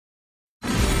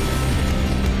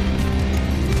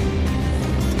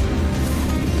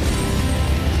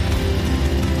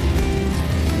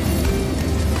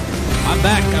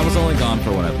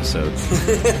episode.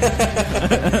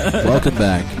 Welcome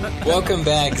back. Welcome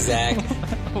back, Zach.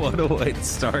 What a way to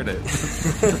start it.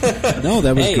 No,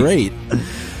 that was great.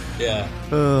 Yeah.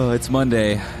 Oh, it's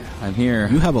Monday. I'm here.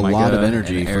 You have a Micah lot of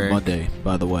energy and for Eric Monday,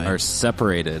 by the way. Are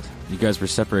separated. You guys were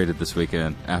separated this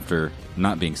weekend after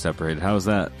not being separated. How was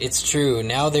that? It's true.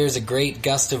 Now there's a great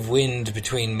gust of wind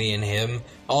between me and him,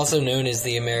 also known as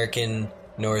the American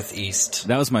Northeast.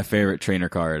 That was my favorite trainer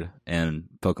card in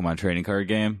Pokemon trading card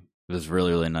game. It was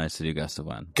really, really nice to do Gust of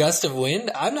Wind. Gust of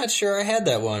Wind? I'm not sure I had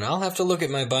that one. I'll have to look at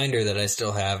my binder that I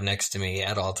still have next to me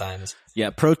at all times.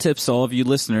 Yeah, pro tips to all of you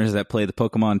listeners that play the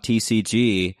Pokemon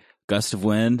TCG, Gust of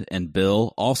Wind and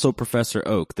Bill, also Professor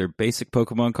Oak. They're basic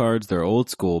Pokemon cards, they're old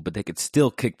school, but they could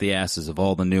still kick the asses of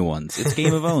all the new ones. It's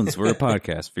Game of Owns. We're a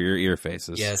podcast for your ear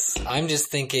faces. Yes, I'm just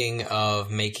thinking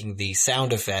of making the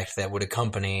sound effect that would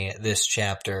accompany this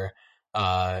chapter,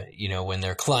 when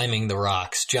they're climbing the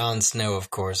rocks. Jon Snow, of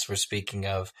course, we're speaking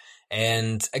of.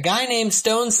 And a guy named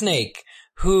Stone Snake,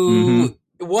 who,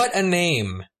 what a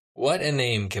name. What a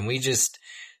name. Can we just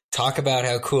talk about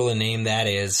how cool a name that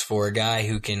is for a guy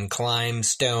who can climb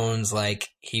stones like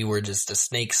he were just a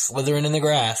snake slithering in the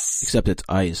grass. Except it's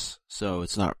ice, so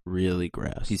it's not really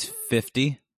grass. He's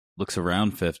 50, looks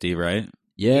around 50, right?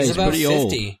 Yeah, he's about pretty 50.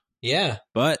 old. Yeah.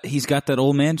 But he's got that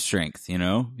old man strength, you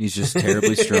know? He's just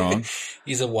terribly strong.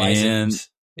 He's a wizened.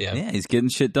 Yeah, he's getting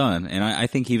shit done. And I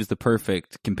think he was the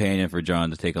perfect companion for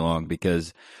John to take along,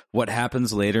 because what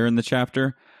happens later in the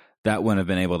chapter, that wouldn't have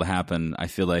been able to happen. I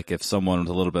feel like if someone with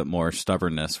a little bit more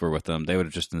stubbornness were with him, they would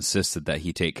have just insisted that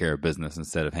he take care of business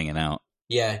instead of hanging out.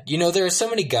 Yeah, there are so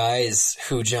many guys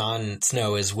who Jon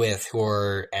Snow is with who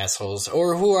are assholes,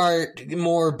 or who are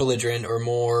more belligerent, or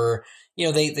more,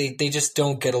 they just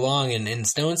don't get along. And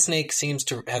Stone Snake seems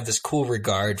to have this cool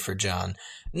regard for Jon.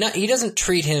 He doesn't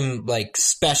treat him like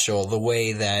special the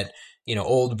way that,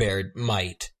 Old Bear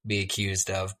might be accused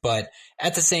of. But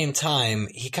at the same time,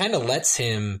 he kind of lets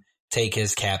him take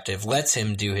his captive, lets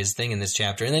him do his thing in this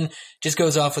chapter, and then just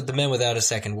goes off with the men without a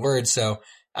second word. So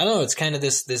I don't know. It's kind of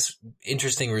this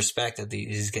interesting respect that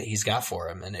he's got for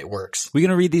him, and it works. We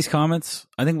gonna read these comments?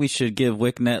 I think we should give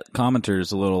WickNet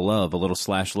commenters a little love, a little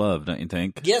 /love, don't you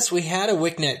think? Yes, we had a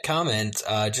WickNet comment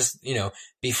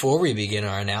before we begin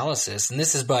our analysis, and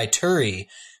this is by Turi,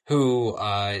 who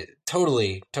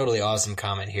totally awesome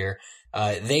comment here.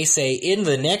 They say, in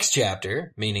the next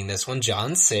chapter, meaning this one,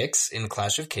 Jon 6 in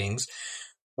Clash of Kings,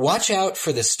 watch out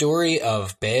for the story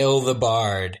of Bael the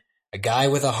Bard. A guy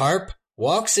with a harp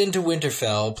walks into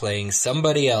Winterfell playing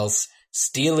somebody else,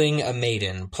 stealing a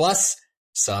maiden, plus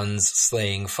sons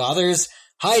slaying fathers,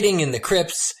 hiding in the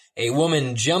crypts, a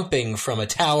woman jumping from a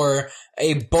tower,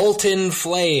 a Bolton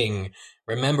flaying.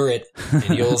 Remember it,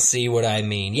 and you'll see what I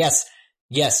mean. Yes,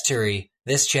 Turi,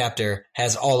 this chapter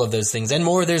has all of those things and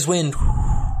more. There's wind.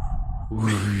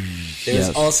 There's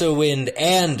also wind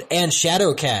and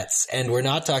shadow cats, and we're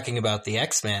not talking about the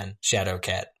X-Man shadow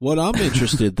cat. What I'm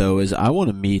interested, though, is I want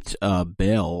to meet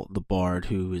Bael the Bard,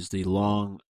 who is the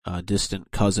long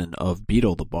distant cousin of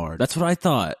Beetle the Bard. That's what I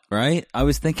thought, right? I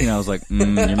was like, you're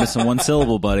missing one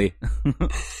syllable, buddy.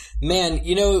 Man,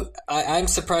 I'm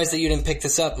surprised that you didn't pick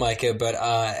this up, Micah, but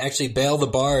actually Bael the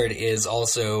Bard is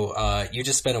also, you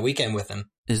just spent a weekend with him.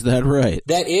 Is that right?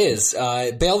 That is.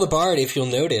 Bael the Bard, if you'll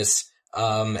notice,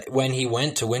 when he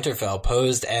went to Winterfell,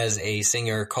 posed as a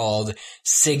singer called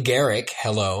Sigeric,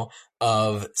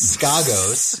 of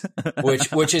Skagos,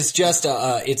 which is just,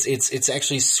 it's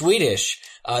actually Swedish.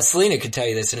 Selena could tell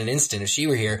you this in an instant if she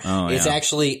were here. Oh, yeah. It's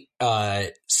actually,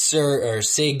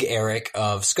 Sig Eric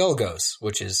of Skulgos,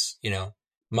 which is,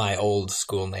 my old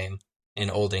school name in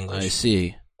Old English. I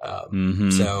see.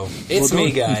 So it's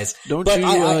me, guys. Don't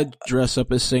you dress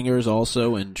up as singers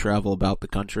also and travel about the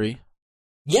country?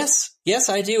 Yes,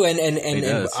 I do, and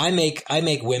I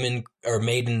make women or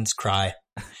maidens cry.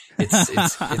 It's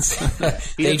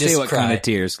they just say what cry. Kind of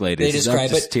tears, ladies. They just cry.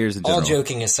 But tears in general. All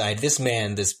joking aside, this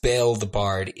Bael the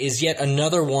Bard, is yet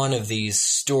another one of these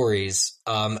stories.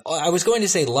 I was going to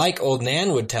say like Old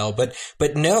Nan would tell, but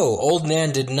no, Old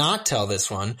Nan did not tell this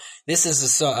one. This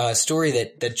is a story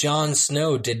that Jon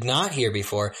Snow did not hear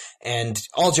before. And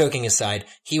all joking aside,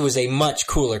 he was a much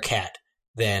cooler cat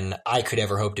than I could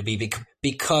ever hope to be,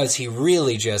 because he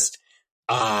really just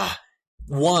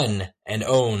won and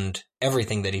owned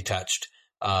everything that he touched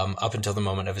up until the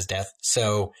moment of his death.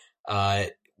 So, I'm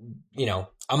going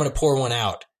to pour one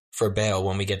out for Bael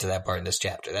when we get to that part in this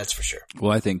chapter. That's for sure.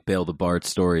 Well, I think Bael the Bard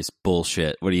story's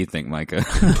bullshit. What do you think, Micah?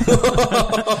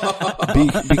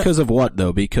 Because of what,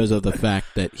 though? Because of the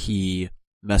fact that he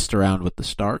messed around with the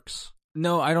Starks?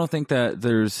 No, I don't think that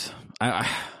there's...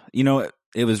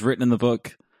 it was written in the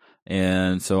book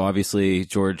And so obviously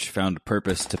George found a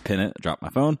purpose to pin it. Drop my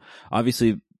phone.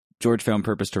 Obviously George found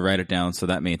purpose to write it down, so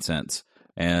that made sense.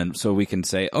 And so we can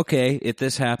say, okay, if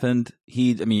this happened,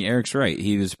 Eric's right.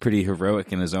 He was pretty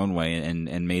heroic in his own way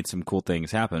and made some cool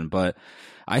things happen. But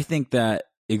I think that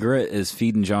Ygritte is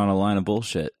feeding Jon a line of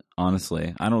bullshit,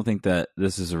 honestly. I don't think that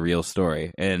this is a real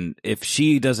story. And if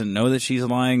she doesn't know that she's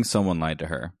lying, someone lied to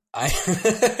her.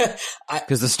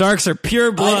 Because the Starks are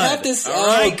pure blood. I have this.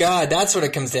 Oh God, that's what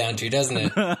it comes down to, doesn't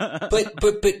it?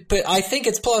 but I think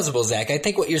it's plausible, Zach. I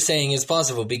think what you're saying is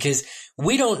plausible because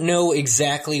we don't know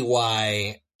exactly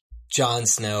why Jon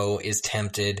Snow is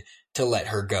tempted to let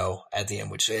her go at the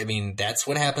end. Which that's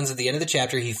what happens at the end of the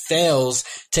chapter. He fails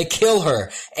to kill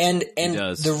her, and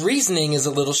the reasoning is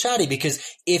a little shoddy because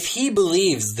if he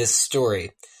believes this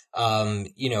story,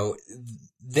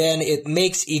 then it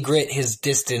makes Ygritte his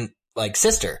distant,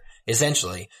 sister,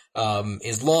 essentially.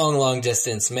 His long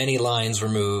distance, many lines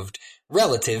removed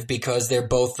relative because they're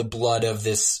both the blood of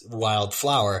this wild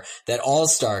flower that all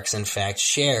Starks, in fact,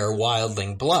 share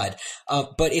wildling blood.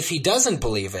 But if he doesn't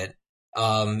believe it,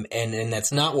 and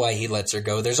that's not why he lets her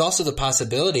go, there's also the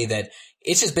possibility that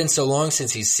it's just been so long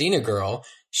since he's seen a girl.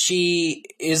 She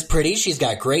is pretty. She's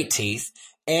got great teeth.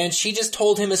 And she just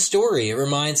told him a story. It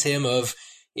reminds him of,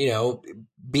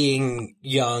 being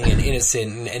young and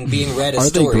innocent and being read a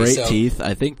story. Are they great teeth?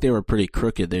 I think they were pretty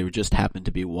crooked. They just happened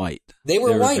to be white. They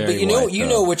were white, but you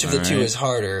know which of the two is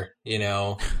harder,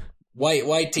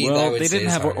 White teeth, well, I would say. They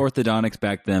didn't have orthodontics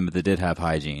back then, but they did have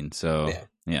hygiene, so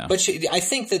yeah. But I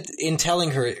think that in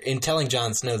telling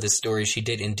Jon Snow this story, she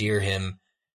did endear him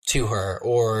to her,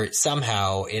 or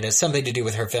somehow it has something to do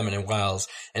with her feminine wiles,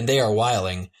 and they are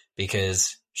wiling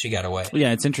because she got away.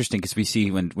 Yeah, it's interesting because we see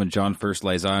when Jon first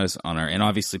lays eyes on her, and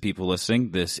obviously people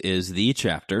listening, this is the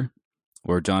chapter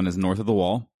where Jon is north of the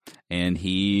wall, and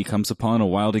he comes upon a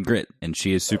wild Ygritte, and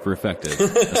she is super effective,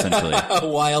 essentially. A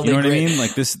wild Ygritte. You know what I mean?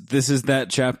 Like this is that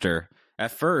chapter.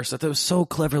 At first, I thought it was so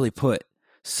cleverly put.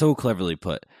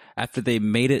 After they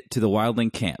made it to the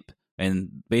wildling camp,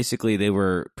 and basically they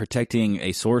were protecting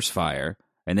a source fire,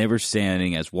 and they were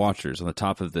standing as watchers on the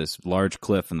top of this large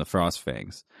cliff in the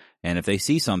Frostfangs. And if they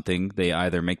see something, they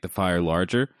either make the fire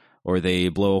larger or they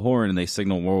blow a horn and they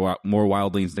signal more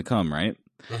wildlings to come, right?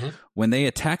 Mm-hmm. When they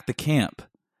attacked the camp,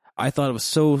 I thought it was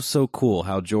so cool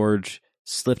how George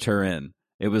slipped her in.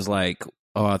 It was like,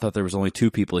 oh, I thought there was only two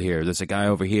people here. There's a guy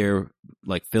over here,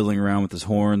 fiddling around with his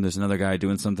horn. There's another guy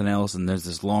doing something else. And there's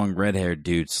this long red-haired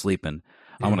dude sleeping.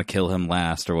 I'm going to kill him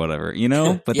last or whatever,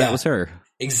 But yeah, that was her.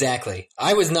 Exactly.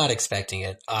 I was not expecting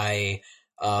it.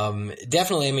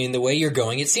 Definitely, the way you're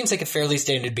going, it seems like a fairly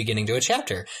standard beginning to a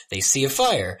chapter. They see a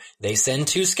fire. They send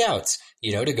 2 scouts,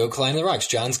 to go climb the rocks.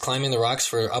 Jon's climbing the rocks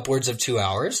for upwards of 2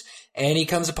 hours, and he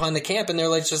comes upon the camp, and they're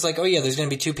oh yeah, there's going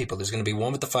to be 2 people. There's going to be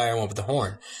one with the fire and one with the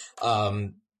horn.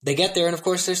 They get there, and of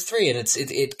course there's 3, and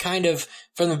it kind of,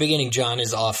 from the beginning, Jon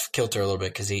is off kilter a little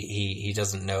bit because he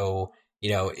doesn't know,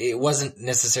 it wasn't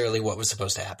necessarily what was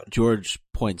supposed to happen. George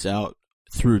points out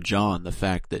through Jon the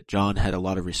fact that Jon had a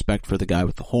lot of respect for the guy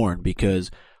with the horn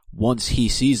because once he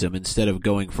sees him, instead of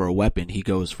going for a weapon, he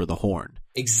goes for the horn.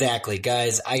 Exactly.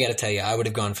 Guys, I gotta tell you, I would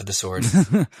have gone for the sword.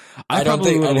 I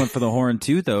probably would have went for the horn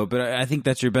too, though, but I think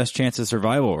that's your best chance of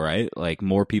survival, right?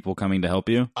 More people coming to help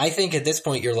you. I think at this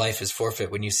point your life is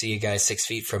forfeit when you see a guy 6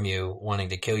 feet from you wanting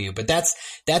to kill you. But that's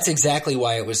exactly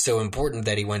why it was so important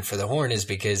that he went for the horn, is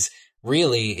because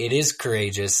really it is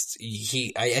courageous.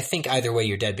 I think either way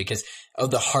you're dead because of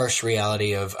the harsh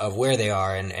reality of where they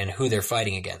are and who they're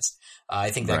fighting against. I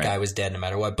think that guy was dead no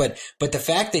matter what. But the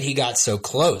fact that he got so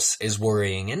close is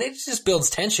worrying, and it just builds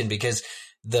tension because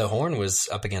the horn was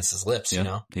up against his lips, He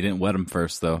didn't wet him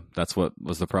first, though. That's what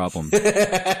was the problem.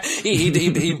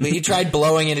 he tried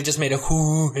blowing and it just made a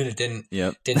whoo, and it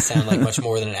didn't sound like much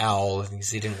more than an owl because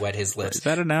he didn't wet his lips. Is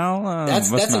that an owl?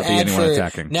 That's an ad for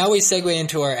attacking. Now we segue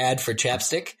into our ad for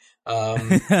chapstick.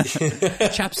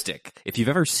 Chapstick. If you've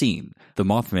ever seen the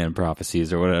Mothman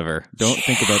prophecies or whatever, don't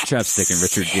think about chapstick and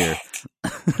Richard Gere.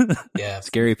 Yeah,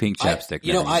 scary pink chapstick.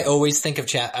 I always think of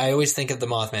the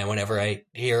Mothman whenever I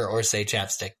hear or say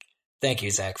chapstick. Thank you,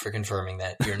 Zach, for confirming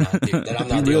that you're not. That I'm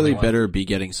not. You really better be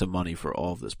getting some money for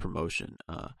all of this promotion.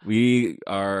 We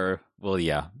are. Well,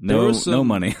 yeah, no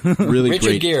money. Really Richard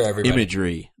great Gere,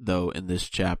 imagery though in this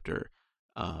chapter,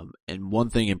 and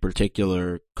one thing in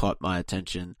particular caught my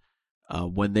attention.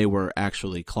 When they were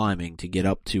actually climbing to get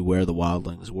up to where the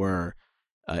wildlings were,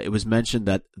 it was mentioned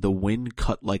that the wind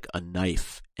cut like a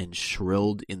knife and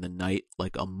shrilled in the night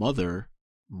like a mother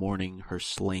mourning her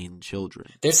slain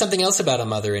children. There's something else about a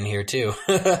mother in here too.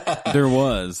 There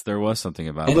was something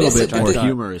about it. A little bit more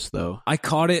humorous though. I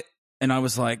caught it and I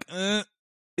was like,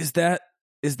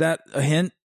 is that a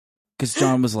hint? Because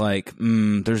John was like,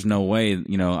 there's no way,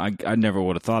 I never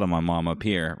would have thought of my mom up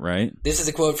here, right? This is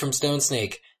a quote from Stone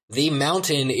Snake. The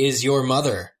mountain is your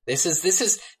mother. This is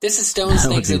Stone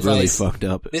Snake's that would be really advice. fucked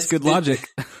up. Good logic.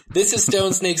 This is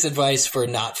Stone Snake's advice for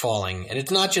not falling. And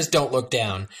it's not just don't look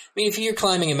down. I mean, if you're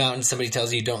climbing a mountain, somebody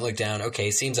tells you don't look down.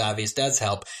 Okay, seems obvious, does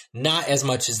help. Not as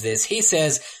much as this. He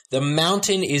says, the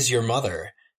mountain is your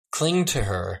mother. Cling to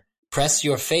her. Press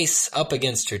your face up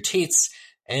against her teats,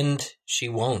 and she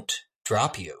won't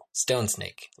drop you. Stone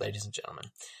Snake, ladies and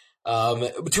gentlemen.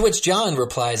 To which John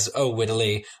replies, oh,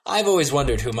 wittily, I've always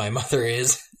wondered who my mother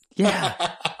is. Yeah.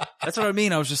 That's what I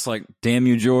mean. I was just like, damn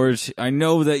you, George. I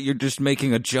know that you're just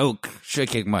making a joke,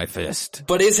 shaking my fist.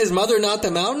 But is his mother not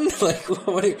the mountain? Like,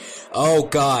 oh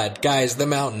God, guys, the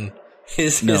mountain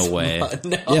is no his way.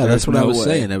 No. Yeah, that's what I was way.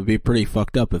 saying. It would be pretty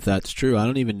fucked up if that's true. I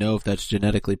don't even know if that's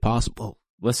genetically possible.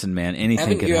 Listen, man, anything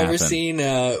Haven't can you happen. ever seen,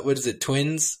 what is it,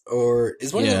 Twins? Or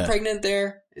is one of them Yeah. pregnant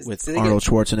there? With do they Arnold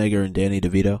Schwarzenegger and Danny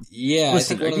DeVito. Yeah,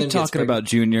 Listen, I think one are of you them gets talking pregnant. about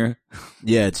Junior?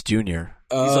 Yeah, it's Junior.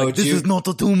 Oh, He's like, this is not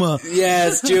a tumor.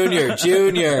 Yes,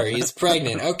 Junior. He's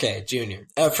pregnant. Okay, Junior.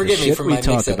 Forgive me shit for we my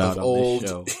talk mix-up about of on old.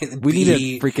 this show. We need a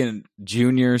B. freaking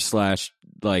Junior /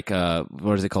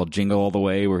 what is it called? Jingle All the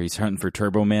Way, where he's hunting for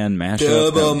Turbo Man mashup. That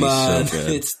Turbo would be Man. so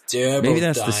good. It's Turbo Maybe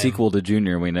that's time. the sequel to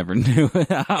Junior. We never knew.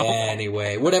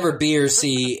 Anyway, whatever B or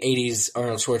C 80s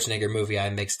Arnold Schwarzenegger movie I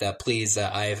mixed up, please,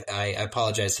 I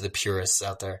apologize to the purists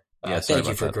out there. Yeah, sorry thank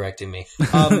you about for that. correcting me.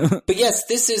 But yes,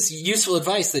 this is useful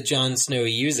advice that Jon Snow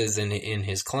uses in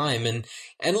his climb.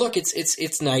 And look,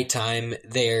 it's nighttime.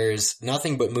 There's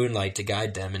nothing but moonlight to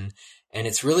guide them. And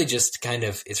it's really just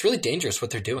it's really dangerous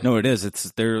what they're doing. No, it is.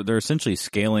 They're essentially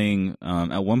scaling,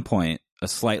 at one point, a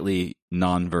slightly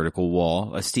non-vertical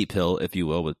wall, a steep hill, if you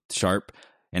will, with sharp.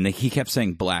 And he kept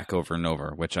saying black over and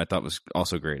over, which I thought was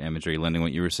also great imagery, lending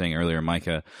what you were saying earlier,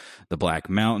 Micah. The black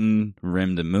mountain,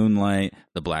 rimmed in moonlight,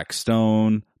 the black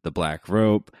stone, the black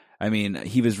rope. I mean,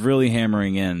 he was really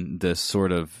hammering in this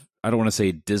sort of, I don't want to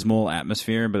say dismal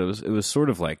atmosphere, but it was sort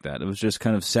of like that. It was just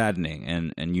kind of saddening,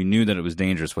 and you knew that it was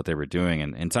dangerous what they were doing.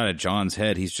 And inside of John's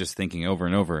head, he's just thinking over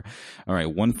and over, all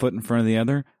right, 1 foot in front of the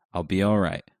other, I'll be all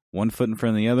right. 1 foot in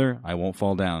front of the other, I won't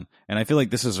fall down. And I feel like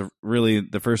this is really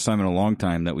the first time in a long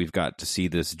time that we've got to see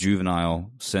this juvenile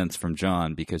sense from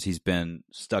John, because he's been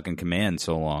stuck in command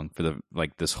so long for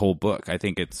this whole book. I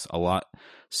think it's a lot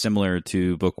similar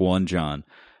to book 1, John,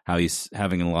 how he's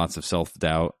having lots of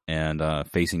self-doubt and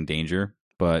facing danger,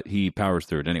 but he powers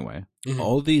through it anyway. Mhm.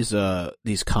 All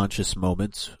these conscious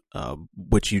moments,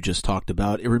 which you just talked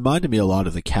about, it reminded me a lot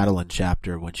of the Catelyn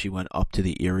chapter when she went up to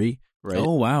the Eyrie. Right.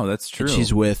 Oh, wow, that's true. And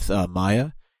she's with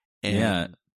Maya, and Yeah.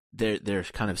 they're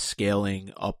kind of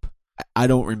scaling up. I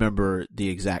don't remember the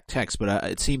exact text, but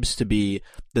it seems to be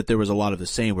that there was a lot of the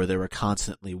same, where they were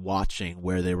constantly watching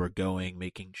where they were going,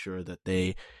 making sure that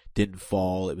they didn't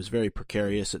fall. It was very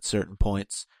precarious at certain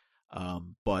points,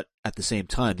 but at the same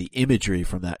time, the imagery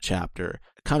from that chapter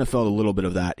kind of felt a little bit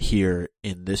of that here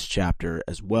in this chapter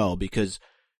as well, because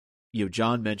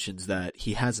John mentions that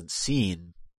he hasn't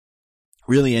seen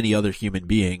really any other human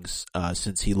beings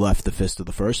since he left the Fist of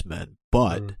the First Men,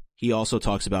 but he also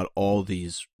talks about all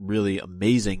these really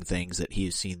amazing things that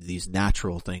he's seen, these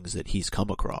natural things that he's come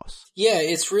across. Yeah,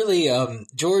 it's really,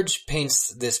 George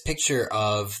paints this picture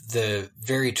of the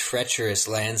very treacherous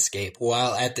landscape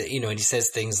while at the, and he says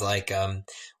things like,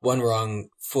 one wrong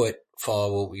foot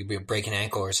fall will break an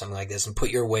ankle or something like this, and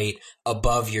put your weight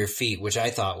above your feet, which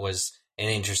I thought was an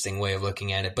interesting way of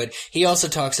looking at it. But he also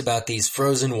talks about these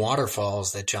frozen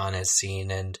waterfalls that John has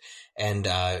seen and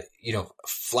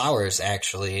flowers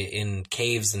actually in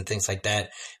caves and things like that,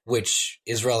 which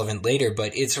is relevant later,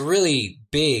 but it's a really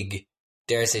big,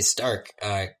 dare I say stark,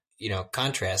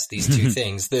 contrast, these two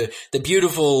things. The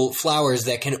beautiful flowers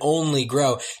that can only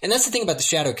grow. And that's the thing about the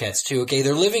Shadowcats too, okay?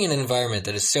 They're living in an environment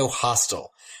that is so hostile.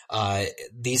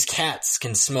 These cats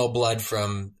can smell blood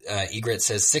from, Ygritte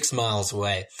says, 6 miles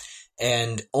away.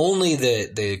 And only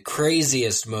the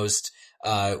craziest, most,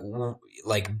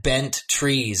 bent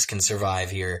trees can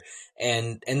survive here.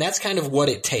 And that's kind of what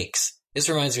it takes. This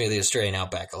reminds me of the Australian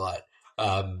outback a lot.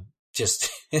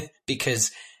 Just because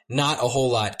not a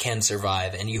whole lot can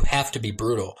survive, and you have to be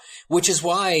brutal, which is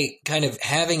why kind of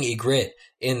having Ygritte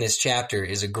in this chapter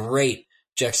is a great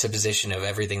juxtaposition of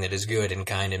everything that is good and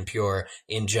kind and pure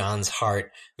in John's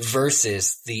heart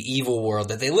versus the evil world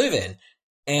that they live in.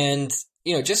 And,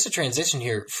 just to transition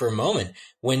here for a moment,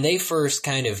 when they first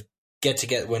kind of get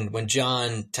together, when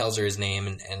John tells her his name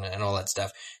and all that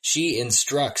stuff, she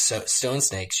instructs Stone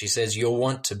Snake. She says, you'll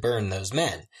want to burn those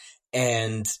men.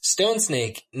 And Stone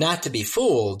Snake, not to be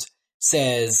fooled,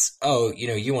 says, oh,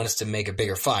 you want us to make a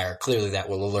bigger fire. Clearly that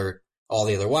will alert all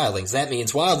the other wildlings. That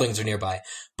means wildlings are nearby.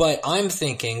 But I'm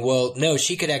thinking, well, no,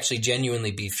 she could actually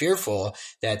genuinely be fearful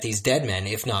that these dead men,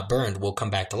 if not burned, will come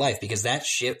back to life, because that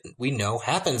shit we know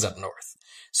happens up north.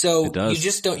 So you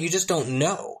just don't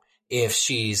know if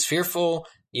she's fearful,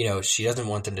 she doesn't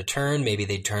want them to turn. Maybe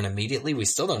they'd turn immediately. We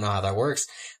still don't know how that works.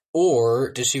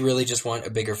 Or does she really just want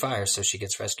a bigger fire so she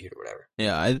gets rescued or whatever?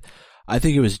 Yeah, I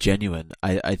think it was genuine.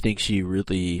 I think she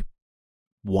really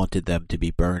wanted them to be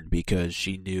burned because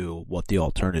she knew what the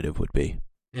alternative would be.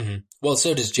 Mm-hmm. Well,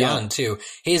 so does Jon, too.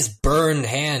 His burned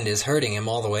hand is hurting him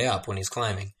all the way up when he's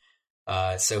climbing.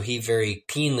 So he very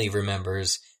keenly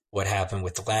remembers what happened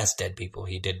with the last dead people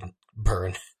he didn't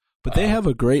burn. But they have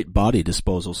a great body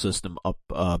disposal system up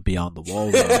beyond the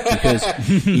wall, though,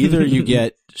 because either you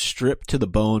get stripped to the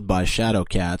bone by shadow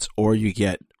cats or you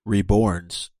get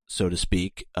reborns, so to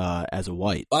speak, as a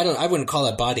white. I wouldn't call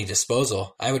it body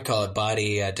disposal. I would call it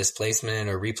body displacement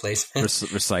or replacement.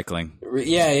 Recycling.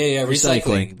 Yeah.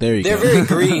 Recycling. There you They're go. very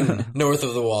green north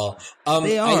of the wall.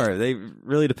 They are. They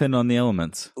really depend on the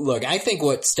elements. Look, I think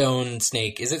what Stone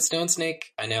Snake, is it Stone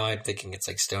Snake? I know I'm thinking it's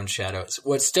like Stone Shadows.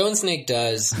 What Stone Snake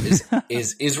does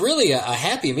is really a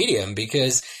happy medium,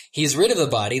 because he's rid of the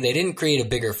body. They didn't create a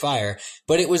bigger fire,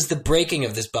 but it was the breaking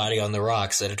of this body on the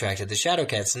rocks that attracted the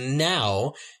Shadowcats.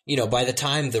 Now, by the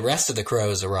time the rest of the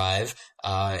crows arrive,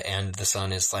 and the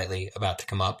sun is slightly about to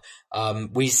come up,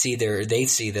 they see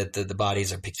that the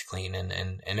bodies are picked clean.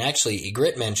 And actually,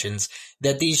 Ygritte mentions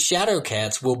that these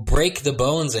Shadowcats will break the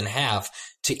bones in half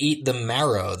to eat the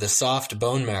marrow, the soft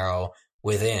bone marrow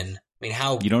within. I mean,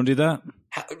 how... You don't do that?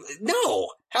 No!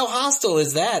 How hostile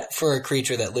is that for a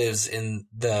creature that lives in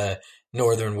the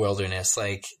northern wilderness?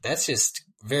 Like, that's just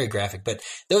very graphic. But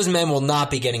those men will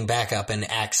not be getting back up and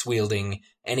axe wielding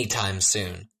anytime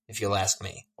soon, if you'll ask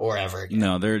me, or ever again.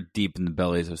 No, they're deep in the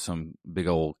bellies of some big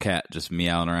old cat just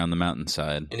meowing around the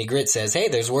mountainside. And Ygritte says, hey,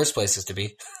 there's worse places to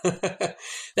be. That's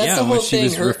the whole she thing.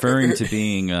 was referring to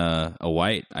being a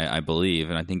white, I believe,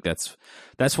 and I think that's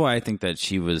why I think that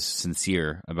she was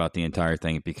sincere about the entire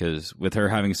thing, because with her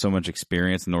having so much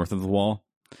experience north of the wall,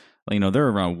 they're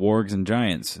around wargs and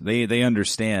giants. They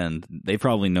understand. They've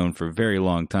probably known for a very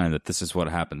long time that this is what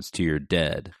happens to your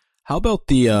dead. How about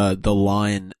the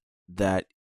line that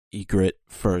Ygritte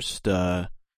first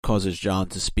causes Jon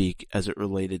to speak as it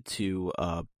related to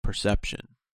perception?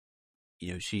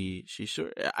 She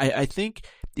sort. I think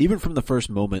even from the first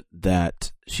moment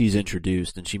that she's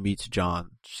introduced and she meets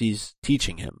Jon, she's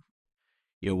teaching him.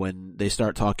 When they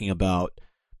start talking about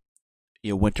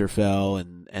Winterfell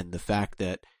and the fact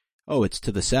that, oh, it's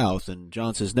to the south, and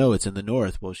Jon says, no, it's in the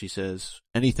north. Well, she says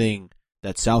anything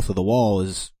that's south of the wall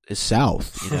is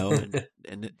south,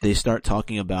 and they start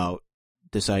talking about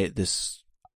this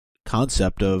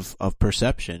concept of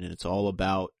perception, and it's all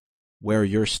about where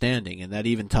you're standing, and that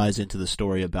even ties into the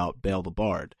story about Bael the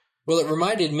Bard. Well, it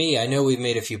reminded me, I know we've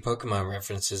made a few Pokemon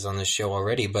references on this show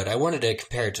already, but I wanted to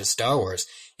compare it to Star Wars.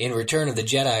 In Return of the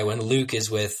Jedi, when Luke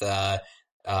is with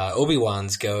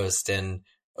Obi-Wan's ghost, and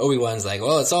Obi-Wan's like,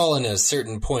 well, it's all in a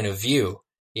certain point of view,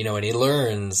 and he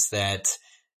learns that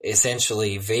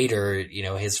essentially Vader,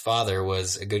 his father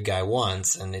was a good guy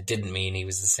once, and it didn't mean he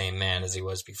was the same man as he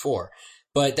was before.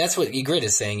 But that's what Ygritte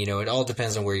is saying, it all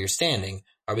depends on where you're standing.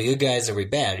 Are we good guys? Are we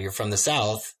bad? You're from the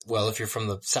south. Well, if you're from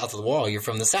the south of the wall, you're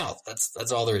from the south.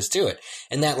 That's all there is to it.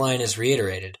 And that line is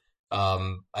reiterated,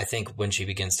 I think, when she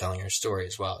begins telling her story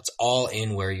as well. It's all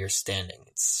in where you're standing.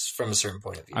 It's from a certain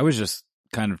point of view. I was just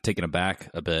kind of taken aback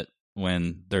a bit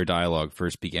when their dialogue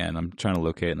first began. I'm trying to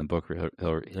locate it in the book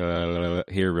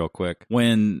here real quick.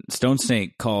 When Stone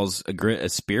Snake calls Ygritte a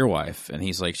spearwife, and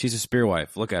he's like, she's a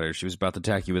spearwife. Look at her. She was about to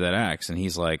attack you with that axe. And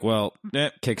he's like, well,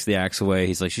 kicks the axe away.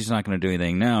 He's like, she's not going to do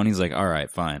anything now. And he's like, all right,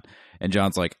 fine. And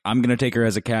Jon's like, I'm going to take her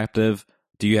as a captive.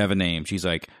 Do you have a name? She's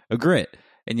like, Ygritte.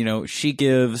 And, she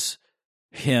gives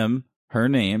him her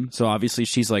name. So obviously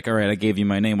she's like, all right, I gave you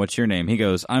my name. What's your name? He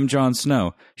goes, I'm Jon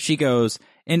Snow. She goes,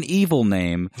 an evil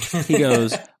name. He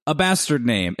goes, a bastard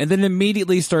name. And then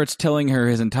immediately starts telling her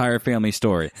his entire family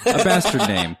story. A bastard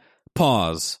name.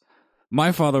 Pause.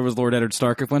 My father was Lord Eddard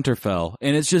Stark of Winterfell.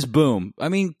 And it's just boom. I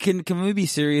mean, can we be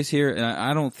serious here? And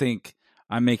I don't think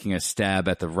I'm making a stab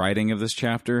at the writing of this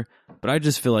chapter, but I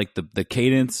just feel like the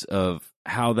cadence of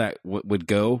how that would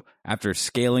go after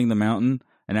scaling the mountain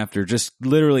and after just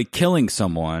literally killing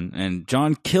someone, and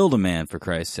Jon killed a man, for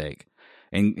Christ's sake,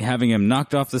 and having him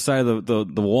knocked off the side of the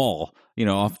wall,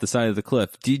 off the side of the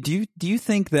cliff. Do you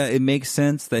think that it makes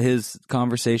sense that his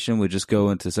conversation would just go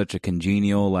into such a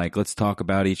congenial, like, let's talk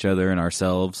about each other and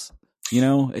ourselves? You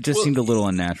know, it just Well, seemed a little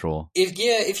unnatural.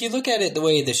 If you look at it the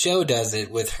way the show does it,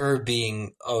 with her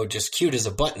being just cute as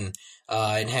a button,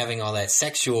 and having all that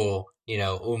sexual,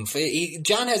 oomph.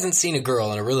 John hasn't seen a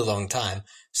girl in a really long time,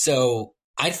 so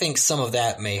I think some of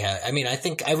that may have. I mean,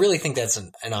 I really think that's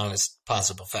an honest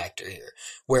possible factor here,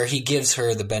 where he gives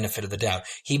her the benefit of the doubt.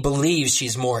 He believes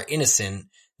she's more innocent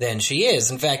than she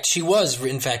is. In fact, she was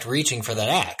reaching for that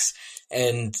axe.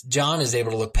 And John is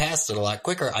able to look past it a lot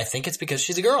quicker. I think it's because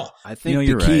she's a girl. I think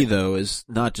the key, though, is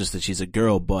not just that she's a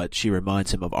girl, but she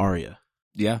reminds him of Arya.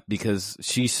 Yeah, because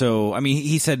she's so... I mean,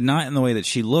 he said not in the way that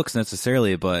she looks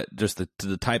necessarily, but just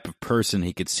the type of person,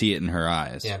 he could see it in her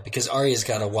eyes. Yeah, because Arya's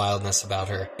got a wildness about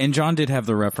her. And John did have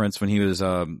the reference when he was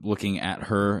looking at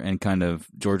her, and kind of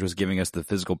George was giving us the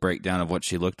physical breakdown of what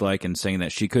she looked like and saying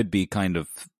that she could be kind of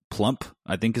plump,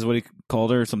 I think is what he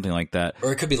called her, something like that.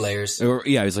 Or it could be layers. Or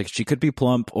yeah, he's like, she could be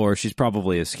plump, or she's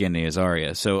probably as skinny as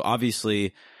Arya. So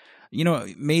obviously,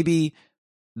 maybe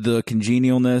the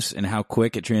congenialness and how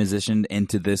quick it transitioned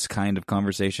into this kind of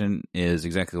conversation is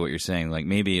exactly what you're saying. Like,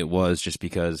 maybe it was just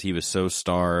because he was so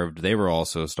starved. They were all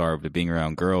so starved of being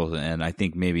around girls. And I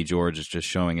think maybe George is just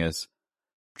showing us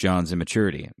John's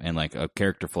immaturity and like a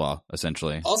character flaw,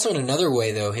 essentially. Also, in another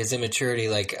way, though, his immaturity,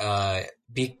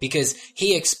 because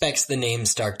he expects the name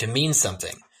Stark to mean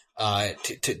something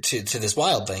to this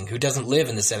wildling who doesn't live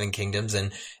in the Seven Kingdoms.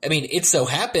 And I mean, it so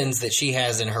happens that she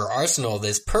has in her arsenal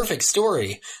this perfect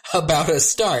story about a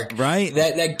Stark, right?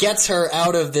 That gets her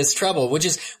out of this trouble, which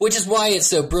is why it's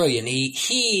so brilliant.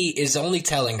 He is only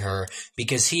telling her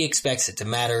because he expects it to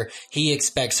matter. He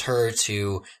expects her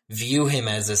to view him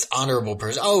as this honorable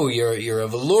person. Oh, you're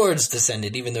of a lord's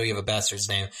descendant, even though you have a bastard's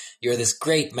name. You're this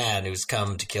great man who's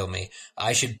come to kill me.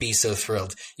 I should be so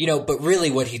thrilled. But really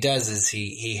what he does is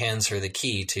he hands her the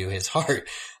key to his heart,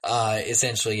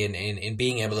 essentially in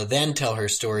being able to then tell her a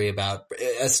story about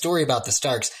the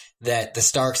Starks that the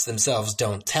Starks themselves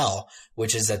don't tell,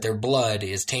 which is that their blood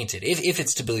is tainted. If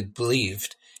it's to be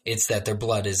believed, it's that their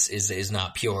blood is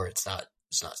not pure. It's not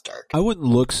Stark. I wouldn't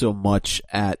look so much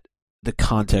at the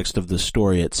context of the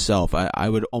story itself. I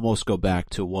would almost go back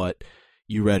to what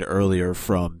you read earlier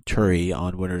from Turi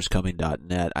on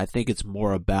winterscoming.net. I think it's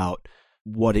more about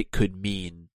what it could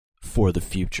mean for the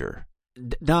future.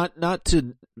 Not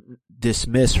to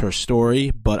dismiss her story,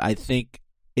 but I think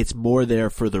it's more there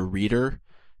for the reader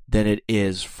than it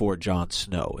is for Jon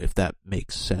Snow, if that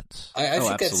makes sense. I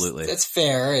think absolutely. That's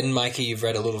fair. And Micah, you've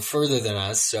read a little further than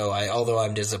us, so although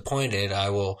I'm disappointed, I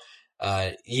will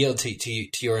yield to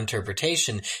your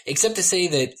interpretation, except to say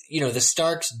that, the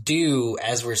Starks do,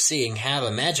 as we're seeing, have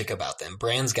a magic about them.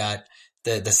 Bran's got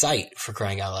the sight, for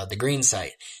crying out loud, the green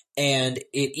sight. And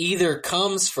it either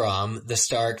comes from the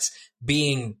Starks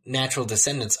being natural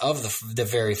descendants of the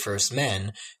very first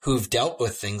men who've dealt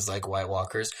with things like White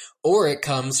Walkers, or it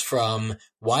comes from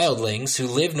wildlings who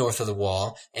live north of the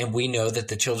Wall, and we know that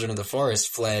the Children of the Forest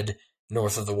fled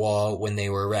north of the Wall when they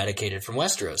were eradicated from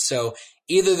Westeros. So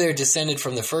either they're descended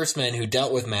from the first men who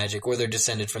dealt with magic, or they're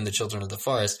descended from the Children of the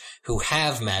Forest who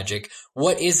have magic.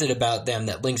 What is it about them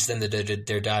that links them to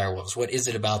their direwolves? What is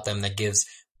it about them that gives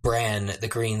Bran the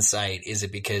green sight? Is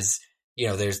it because,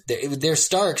 they're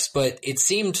Starks, but it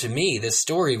seemed to me this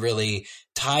story really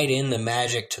tied in the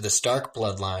magic to the Stark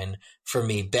bloodline for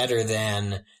me better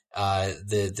than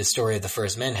the story of the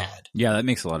first men had. Yeah, that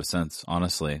makes a lot of sense,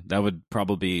 honestly. That would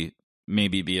probably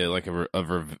maybe be a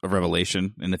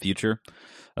revelation in the future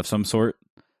of some sort.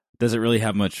 Does it really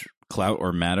have much clout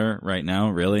or matter right now?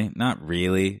 Really? Not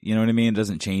really. You know what I mean? It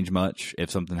doesn't change much if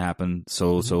something happened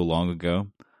so long ago.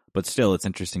 But still, it's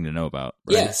interesting to know about.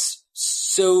 Right? Yes.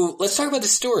 So let's talk about the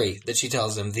story that she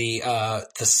tells him. The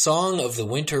Song of the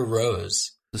Winter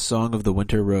Rose. The Song of the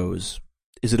Winter Rose.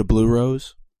 Is it a blue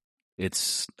rose?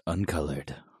 It's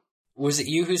uncolored. Was it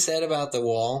you who said about the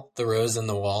wall, the rose in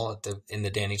the wall in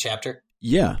the Dany chapter?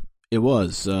 Yeah, it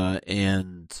was.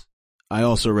 And I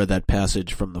also read that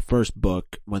passage from the first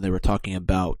book when they were talking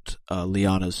about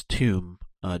Lyanna's tomb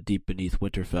deep beneath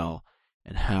Winterfell,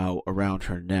 and how around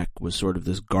her neck was sort of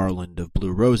this garland of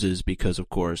blue roses because, of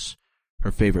course,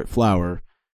 her favorite flower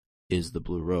is the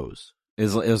blue rose.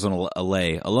 It was an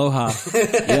allay. Aloha.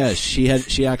 Yeah, she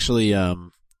actually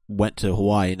went to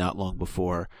Hawaii not long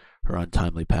before her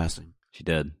untimely passing. She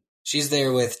did. She's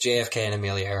there with JFK and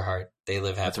Amelia Earhart. They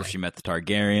live happily. That's where she met the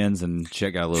Targaryens, and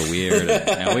shit got a little weird.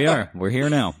 Now we are. We're here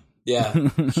now. Yeah.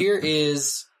 Here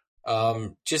is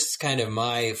just kind of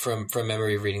my, from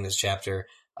memory of reading this chapter,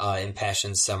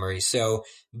 impassioned summary. So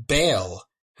Bael,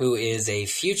 who is a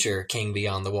future king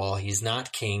beyond the wall, he's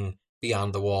not king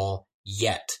beyond the wall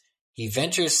yet. He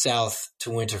ventures south to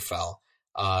Winterfell.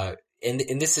 And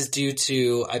this is due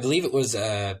to, I believe it was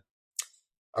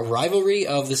a rivalry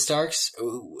of the Starks.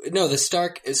 No, the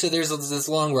Stark. So there's this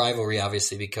long rivalry,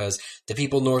 obviously, because the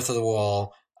people north of the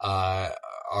Wall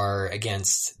are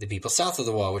against the people south of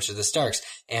the Wall, which are the Starks.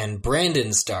 And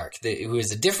Brandon Stark, who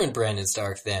is a different Brandon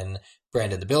Stark than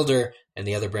Brandon the Builder and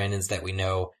the other Brandons that we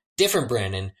know, different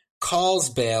Brandon,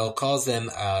 calls them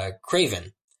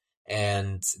craven.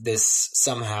 And this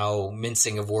somehow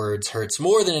mincing of words hurts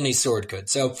more than any sword could.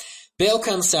 So Bale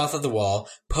comes south of the Wall,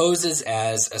 poses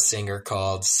as a singer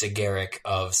called Sigeric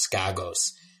of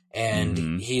Skagos.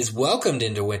 And he's welcomed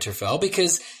into Winterfell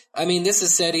because, I mean, this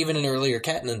is said even in an earlier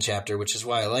Catelyn chapter, which is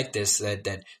why I like this,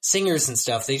 that singers and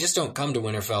stuff, they just don't come to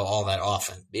Winterfell all that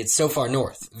often. It's so far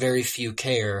north. Very few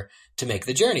care to make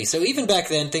the journey. So even back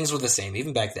then, things were the same,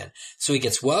 even back then. So he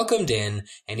gets welcomed in,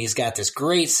 and he's got this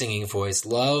great singing voice,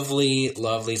 lovely,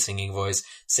 lovely singing voice,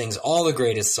 sings all the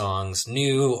greatest songs,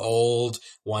 new, old,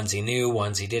 ones he knew,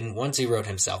 ones he didn't, ones he wrote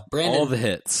himself. Brandon, all the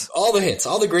hits,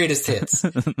 all the greatest hits.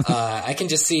 I can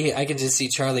just see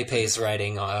Charlie Pace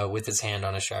writing with his hand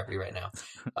on a Sharpie right now,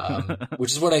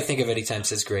 which is what I think of anytime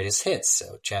says greatest hits.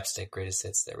 So chapstick, greatest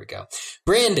hits. There we go.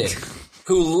 Brandon,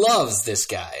 who loves this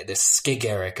guy, this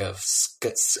Skigeric of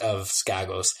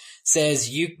Skagos, says,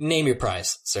 "You name your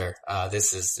prize, sir.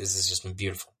 This is just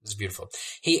beautiful. This is beautiful."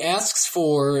 He asks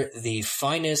for the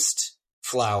finest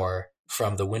flower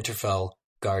from the Winterfell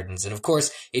gardens, and of course,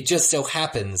 it just so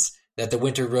happens that the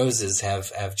winter roses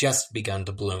have just begun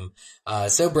to bloom.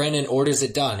 So Brandon orders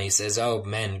it done. He says, "Oh,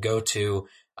 men, go to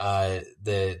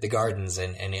the gardens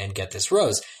and get this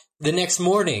rose." The next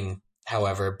morning,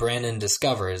 however, Brandon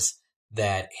discovers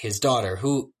that his daughter,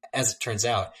 who, as it turns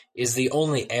out, is the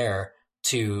only heir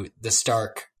to the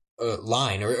Stark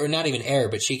line, or not even heir,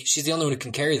 but she's the only one who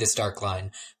can carry the Stark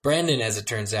line. Brandon, as it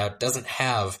turns out, doesn't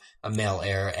have a male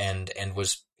heir and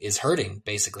is hurting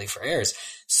basically for heirs.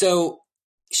 So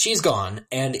she's gone,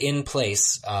 and in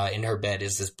place, in her bed,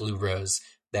 is this blue rose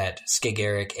that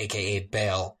Skigeric, aka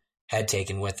Bale, had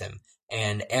taken with him.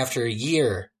 And after a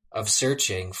year of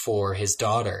searching for his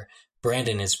daughter,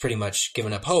 Brandon has pretty much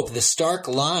given up hope. The Stark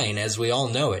line, as we all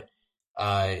know it,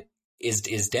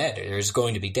 is dead, or is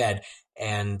going to be dead.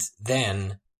 And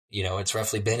then, it's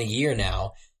roughly been a year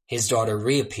now, his daughter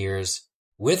reappears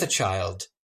with a child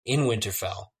in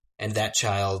Winterfell. And that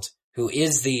child, who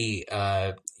is the,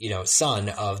 son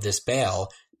of this Bale,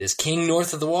 this king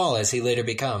north of the Wall, as he later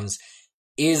becomes,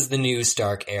 is the new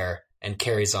Stark heir and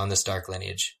carries on the Stark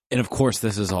lineage. And of course,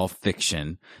 this is all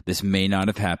fiction. This may not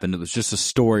have happened. It was just a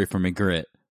story from Ygritte.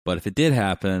 But if it did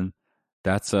happen,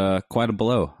 that's quite a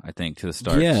blow, I think, to the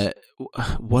Starks. Yeah.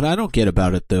 What I don't get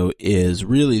about it, though, is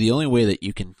really the only way that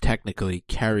you can technically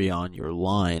carry on your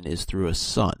line is through a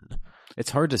son.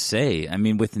 It's hard to say. I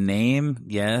mean, with name,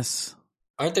 yes.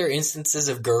 Aren't there instances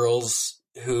of girls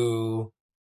who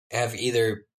have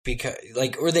either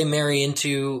or they marry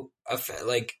into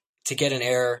to get an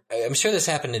heir? I'm sure this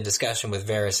happened in discussion with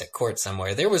Varys at court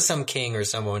somewhere. There was some king or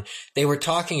someone, they were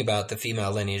talking about the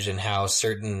female lineage and how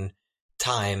certain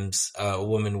times a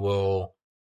woman will,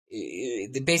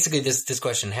 basically this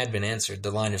question had been answered,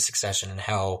 the line of succession, and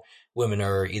how women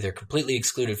are either completely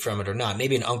excluded from it or not.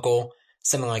 Maybe an uncle,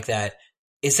 something like that.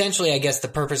 Essentially, I guess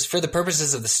for the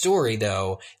purposes of the story,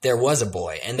 though, there was a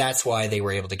boy, and that's why they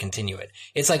were able to continue it.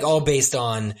 It's like all based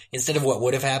on, instead of what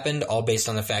would have happened, all based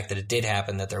on the fact that it did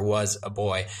happen, that there was a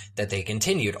boy, that they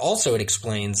continued. Also, it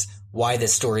explains why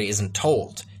this story isn't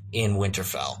told in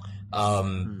Winterfell,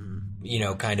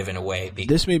 kind of in a way.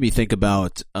 This made me think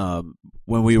about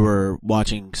when we were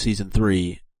watching season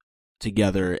 3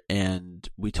 together, and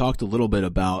we talked a little bit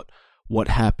about what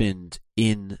happened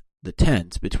in the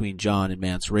tent between Jon and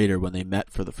Mance Rayder when they met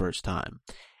for the first time.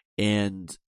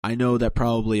 And I know that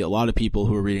probably a lot of people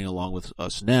who are reading along with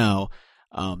us now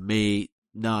may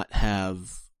not have,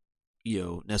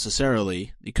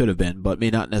 necessarily, it could have been, but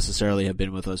may not necessarily have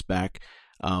been with us back,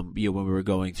 when we were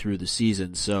going through the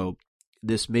season. So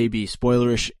this may be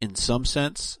spoilerish in some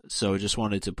sense. So I just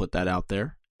wanted to put that out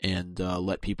there and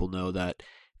let people know that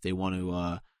if they want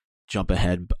to jump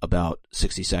ahead about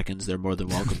 60 seconds, they're more than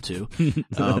welcome to.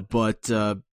 But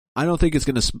I don't think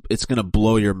it's gonna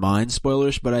blow your mind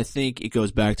spoilers, but I think it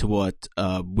goes back to what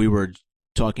we were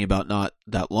talking about not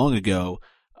that long ago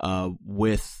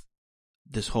with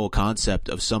this whole concept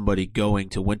of somebody going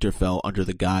to Winterfell under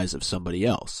the guise of somebody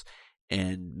else.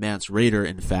 And Mance Rayder,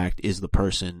 in fact, is the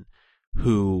person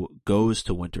who goes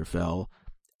to Winterfell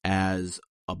as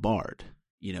a bard,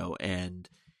 and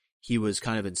he was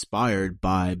kind of inspired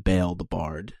by Bale the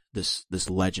Bard, this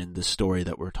legend, this story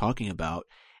that we're talking about,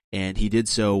 and he did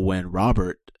so when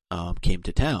Robert came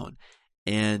to town.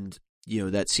 And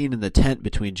that scene in the tent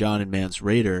between Jon and Mance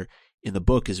Rayder in the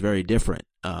book is very different.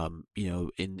 In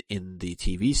the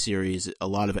TV series, a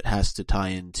lot of it has to tie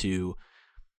into,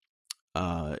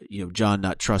 Jon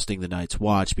not trusting the Night's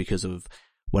Watch because of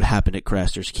what happened at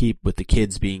Craster's Keep with the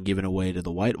kids being given away to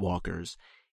the White Walkers.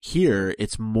 Here,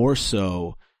 it's more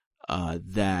so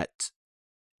that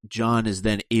Jon is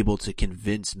then able to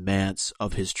convince Mance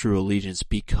of his true allegiance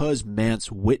because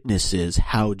Mance witnesses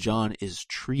how Jon is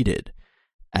treated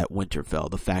at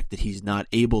Winterfell. The fact that he's not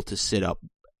able to sit up,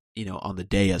 on the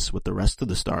dais with the rest of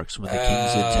the Starks when the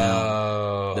king's in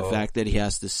town. The fact that he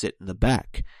has to sit in the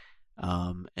back.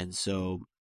 And so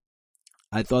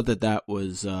I thought that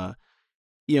was,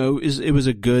 it was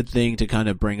a good thing to kind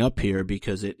of bring up here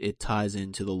because it ties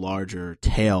into the larger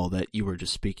tale that you were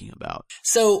just speaking about.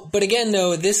 So, but again,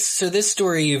 though, this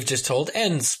story you've just told,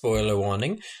 and spoiler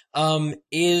warning,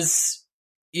 is,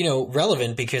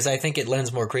 relevant because I think it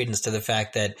lends more credence to the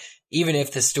fact that even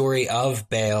if the story of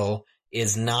Bael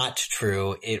is not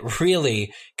true, it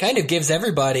really kind of gives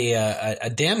everybody a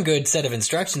damn good set of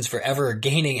instructions for ever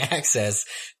gaining access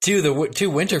to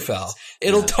Winterfell.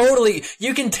 It'll totally,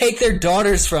 you can take their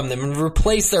daughters from them and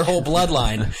replace their whole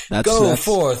bloodline. Go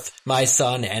forth, my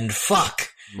son, and fuck.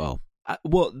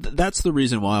 Well, that's the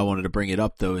reason why I wanted to bring it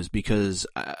up, though, is because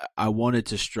I wanted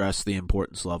to stress the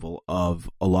importance level of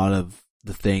a lot of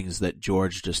the things that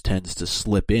George just tends to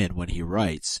slip in when he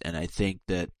writes. And I think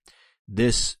that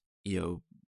this,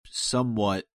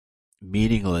 somewhat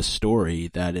meaningless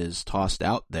story that is tossed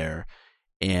out there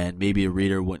and maybe a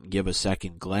reader wouldn't give a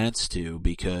second glance to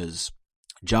because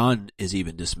Jon is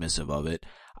even dismissive of it.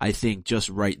 I think just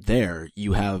right there,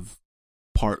 you have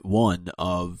part one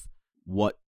of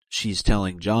what she's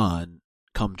telling Jon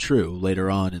come true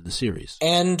later on in the series.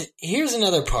 And here's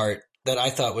another part that I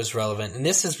thought was relevant, and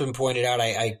this has been pointed out.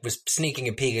 I was sneaking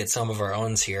a peek at some of our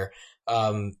owns here.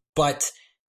 But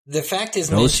the fact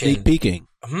is no sneak peeking.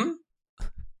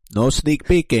 No sneak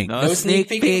peeking. No sneak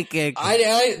peeking.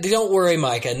 I don't worry,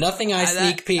 Micah. Nothing I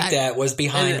sneak peeked at was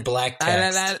behind black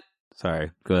text.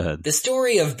 Sorry, go ahead. The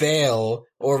story of Bael,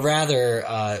 or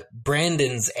rather,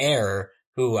 Brandon's heir,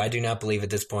 who I do not believe at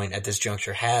this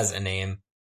juncture has a name,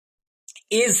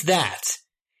 is that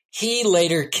he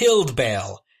later killed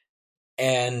Bael.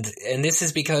 And this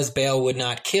is because Bael would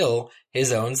not kill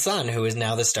his own son, who is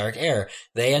now the Stark heir.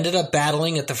 They ended up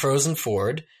battling at the Frozen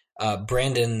Ford.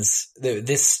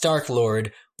 This Stark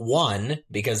Lord won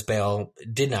because Bael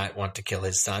did not want to kill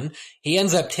his son. He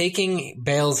ends up taking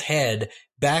Bael's head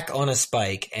back on a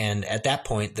spike, and at that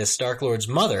point, the Stark Lord's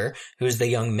mother, who's the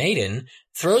young maiden,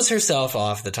 throws herself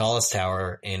off the tallest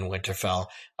tower in Winterfell,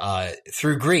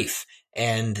 through grief.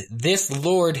 And this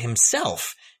lord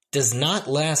himself does not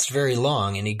last very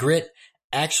long, and Ygritte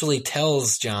actually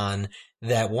tells Jon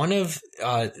that one of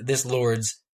this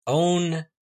lord's own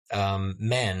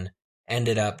men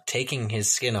ended up taking his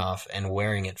skin off and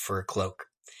wearing it for a cloak.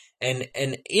 And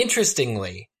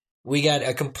interestingly, we got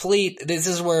this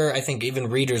is where I think even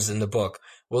readers in the book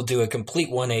will do a complete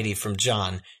 180 from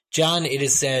Jon. Jon, it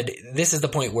is said, this is the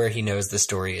point where he knows the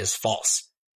story is false.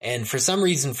 And for some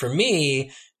reason, for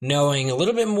me, knowing a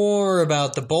little bit more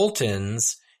about the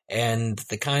Boltons and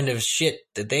the kind of shit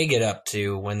that they get up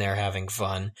to when they're having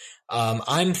fun,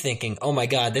 I'm thinking, oh my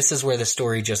God, this is where the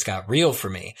story just got real for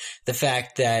me. The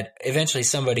fact that eventually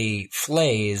somebody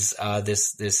flays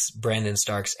this Brandon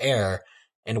Stark's heir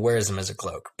and wears him as a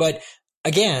cloak. But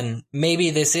again, maybe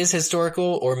this is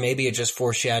historical, or maybe it just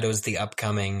foreshadows the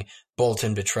upcoming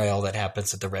Bolton betrayal that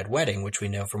happens at the Red Wedding, which we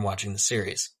know from watching the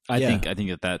series. I think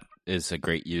that is a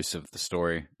great use of the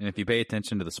story. And if you pay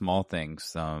attention to the small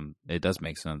things, it does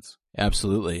make sense.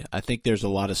 Absolutely. I think there's a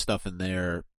lot of stuff in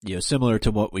there, similar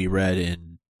to what we read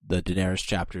in the Daenerys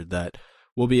chapter, that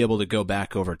we'll be able to go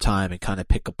back over time and kind of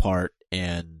pick apart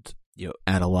and,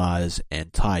 analyze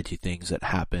and tie to things that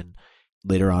happen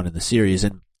later on in the series.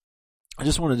 And I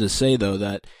just wanted to say, though,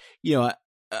 that,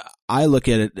 I look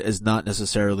at it as not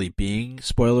necessarily being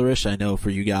spoilerish. I know for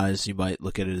you guys, you might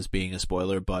look at it as being a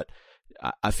spoiler, but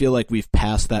I feel like we've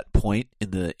passed that point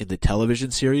in the television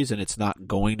series, and it's not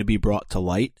going to be brought to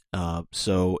light.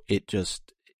 So it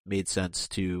just made sense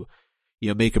to,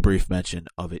 make a brief mention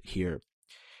of it here.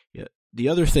 Yeah. The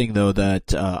other thing, though,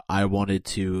 that I wanted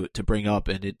to bring up,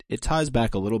 and it ties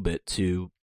back a little bit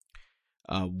to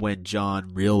when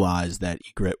Jon realized that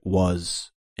Ygritte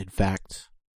was, in fact,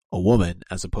 a woman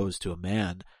as opposed to a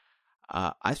man.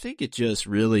 I think it just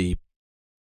really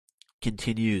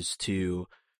continues to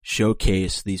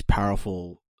showcase these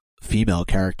powerful female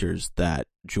characters that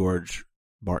George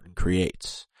Martin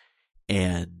creates.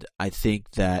 And I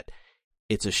think that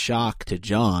it's a shock to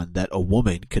Jon that a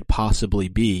woman could possibly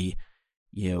be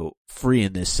free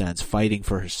in this sense, fighting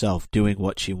for herself, doing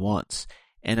what she wants.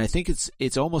 And I think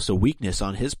it's almost a weakness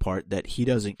on his part that he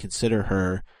doesn't consider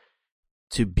her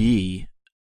to be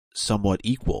somewhat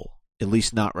equal, at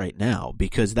least not right now,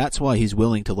 because that's why he's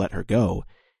willing to let her go.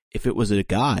 If it was a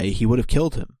guy, he would have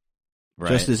killed him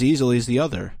just as easily as the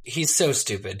other. He's so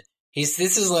stupid. This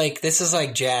is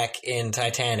like Jack in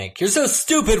Titanic. You're so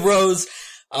stupid, Rose.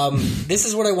 This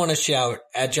is what I want to shout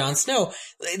at Jon Snow.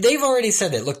 They've already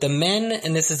said it. Look, the men,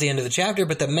 and this is the end of the chapter,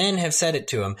 but the men have said it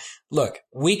to him. Look,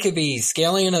 we could be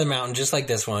scaling another mountain just like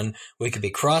this one. We could be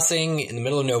crossing in the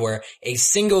middle of nowhere. A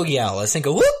single yell, a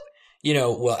single whoop,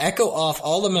 will echo off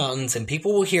all the mountains and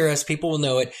people will hear us. People will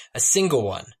know it. A single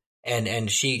one. And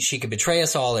she could betray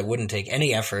us all. It wouldn't take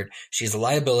any effort. She's a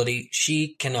liability.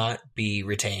 She cannot be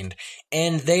retained.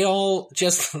 And they all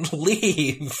just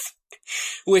leave.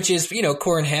 Which is,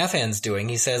 Qhorin Halfhand's doing.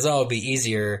 He says, it'd be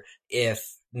easier if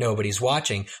nobody's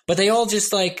watching. But they all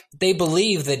just they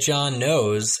believe that Jon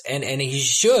knows, and he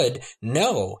should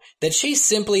know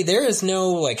that there is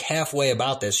no halfway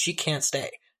about this. She can't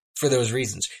stay for those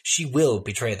reasons. She will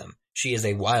betray them. She is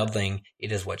a wildling.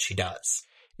 It is what she does.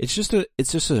 It's just a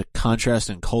contrast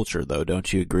in culture, though,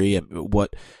 don't you agree?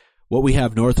 What we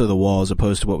have north of the wall as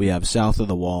opposed to what we have south of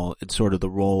the wall, it's sort of the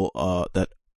role that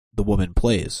the woman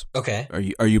plays. Okay.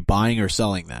 Are you buying or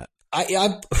selling that?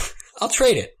 I'll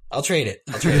trade it. I'll trade it.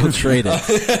 You'll trade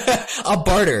it. I'll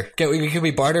barter. Can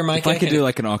we barter, Mike? If I could do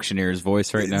an auctioneer's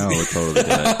voice right now, I would totally do it.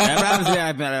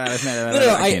 I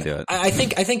can't do it. I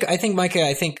think,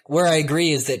 Micah, where I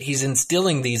agree is that he's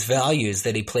instilling these values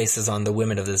that he places on the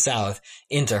women of the South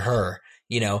into her.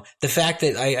 The fact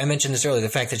that I mentioned this earlier, the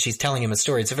fact that she's telling him a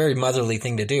story, it's a very motherly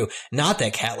thing to do. Not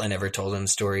that Catelyn ever told him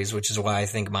stories, which is why I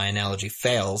think my analogy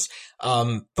fails.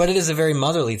 But it is a very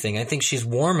motherly thing. I think he's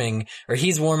warming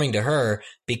to her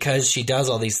because she does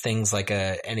all these things like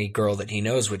any girl that he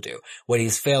knows would do. What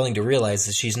he's failing to realize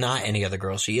is she's not any other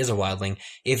girl. She is a wildling.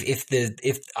 If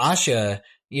Asha,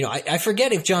 I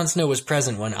forget if Jon Snow was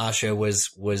present when Asha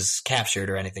was captured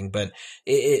or anything, but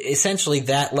essentially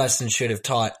that lesson should have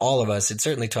taught all of us. It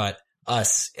certainly taught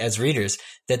us as readers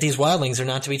that these wildlings are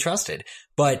not to be trusted.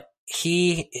 But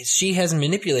she has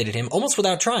manipulated him almost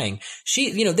without trying.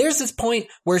 There's this point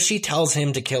where she tells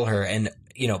him to kill her and,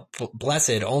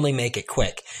 blessed, only make it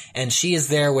quick. And she is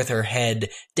there with her head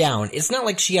down. It's not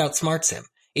like she outsmarts him.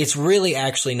 It's really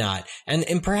actually not.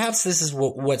 And perhaps this is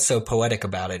what's so poetic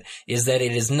about it, is that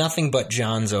it is nothing but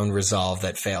Jon's own resolve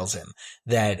that fails him,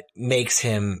 that makes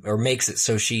it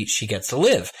so she gets to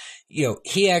live.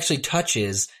 He actually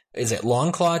touches, is it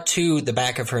Longclaw, to the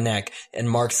back of her neck and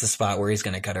marks the spot where he's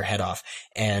going to cut her head off.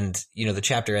 And, the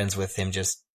chapter ends with him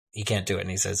he can't do it.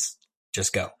 And he says,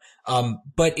 just go.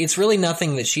 But it's really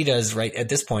nothing that she does right at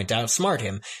this point to outsmart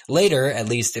him. Later, at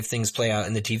least if things play out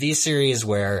in the TV series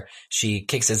where she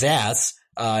kicks his ass,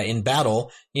 in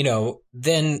battle,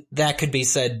 then that could be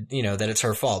said, that it's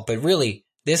her fault. But really,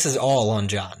 this is all on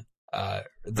Jon,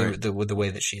 the way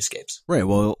that she escapes. Right.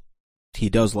 Well, he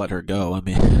does let her go. I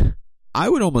mean, I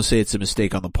would almost say it's a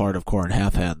mistake on the part of Qhorin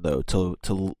Halfhand, though, to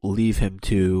leave him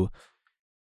to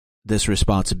this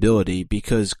responsibility,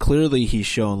 because clearly he's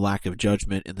shown lack of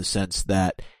judgment in the sense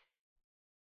that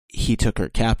he took her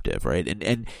captive, right?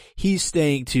 And he's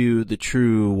staying to the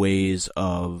true ways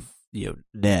of,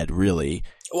 Ned, really.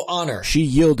 Well, honor. She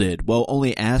yielded. Well,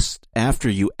 only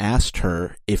after you asked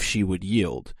her if she would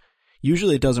yield.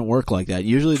 Usually it doesn't work like that.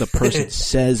 Usually the person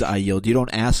says, I yield. You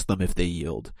don't ask them if they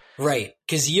yield. Right.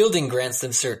 Because yielding grants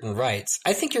them certain rights.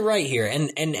 I think you're right here.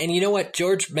 And you know what?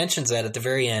 George mentions that at the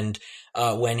very end,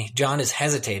 when Jon is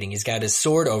hesitating. He's got his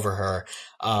sword over her.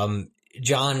 A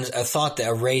random thought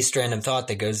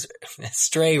that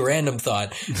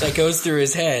goes through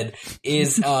his head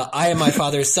is, I am my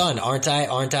father's son, aren't I?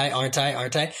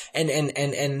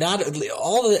 And not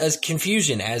all the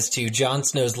confusion as to Jon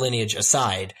Snow's lineage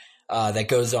aside, that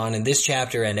goes on in this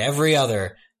chapter and every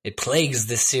other. It plagues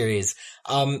this series.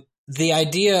 The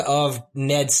idea of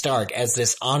Ned Stark as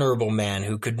this honorable man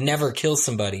who could never kill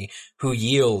somebody who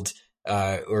yielded,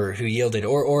 or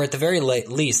at the very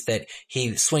least that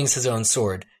he swings his own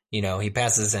sword. He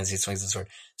passes his hands, he swings his sword.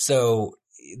 So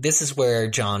this is where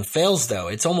Jon fails, though.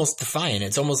 It's almost defiant.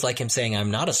 It's almost like him saying,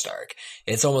 I'm not a Stark.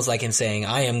 It's almost like him saying,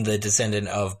 I am the descendant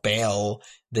of Bael,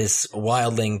 this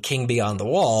wildling king beyond the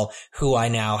wall, who I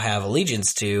now have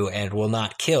allegiance to and will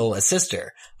not kill a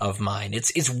sister of mine.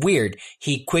 It's weird.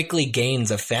 He quickly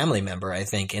gains a family member, I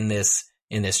think, in this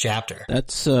chapter.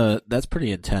 That's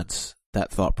pretty intense,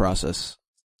 that thought process.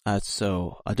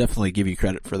 So I definitely give you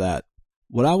credit for that.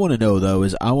 What I want to know, though,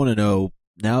 is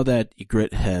now that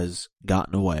Ygritte has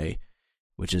gotten away,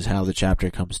 which is how the chapter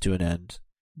comes to an end,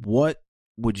 what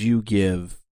would you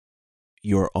give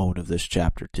your own of this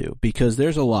chapter to? Because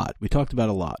there's a lot. We talked about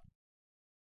a lot.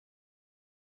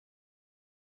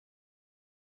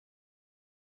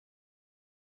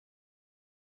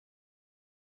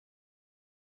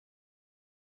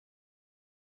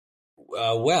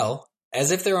 Well,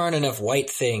 as if there aren't enough white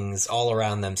things all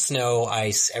around them, snow,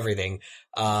 ice, everything.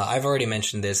 I've already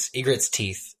mentioned this. Ygritte's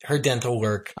teeth, her dental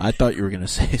work. I thought you were going to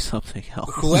say something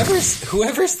else.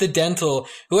 Whoever's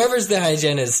the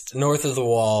hygienist north of the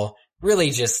wall,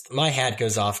 really just, my hat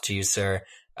goes off to you, sir.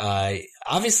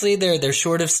 Obviously they're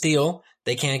short of steel.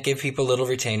 They can't give people little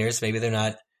retainers. Maybe they're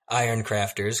not iron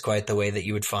crafters quite the way that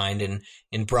you would find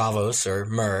in Bravos or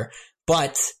Myrrh.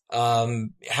 But,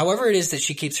 however it is that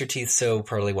she keeps her teeth so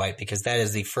pearly white, because that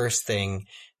is the first thing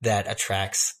that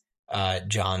attracts,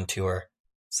 Jon to her.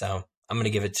 So I'm going to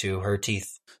give it to her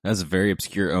teeth. That's a very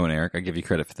obscure own, Eric. I give you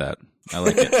credit for that. I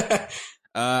like it.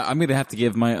 I'm going to have to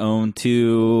give my own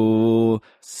to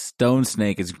Stone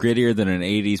Snake. It's grittier than an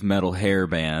 80s metal hair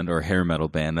band or hair metal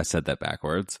band. I said that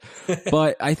backwards.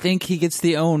 But I think he gets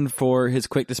the own for his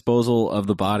quick disposal of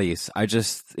the bodies.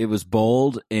 It was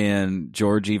bold, and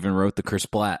George even wrote the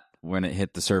kersplat when it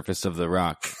hit the surface of the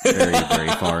rock very, very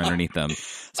far underneath them.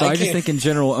 So I just think in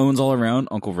general, owns all around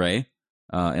Uncle Ray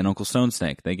and Uncle Stone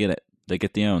Snake. They get it. They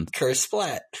get the own.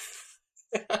 Kersplat.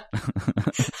 I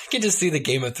can just see the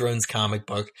Game of Thrones comic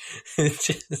book.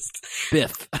 Just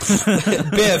Biff.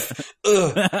 Biff.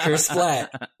 Ugh. Kersplat.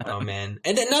 Oh man.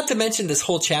 And then not to mention this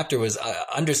whole chapter was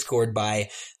underscored by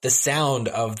the sound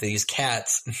of these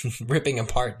cats ripping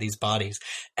apart these bodies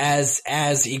as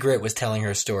Ygritte was telling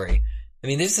her story. I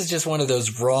mean, this is just one of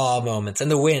those raw moments, and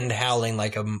the wind howling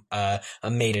like a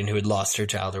maiden who had lost her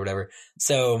child or whatever.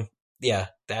 So yeah,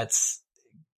 that's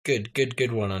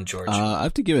Good one on George. I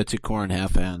have to give it to Corrin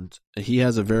Halfhand. He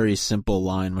has a very simple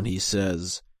line when he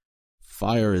says,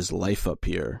 "Fire is life up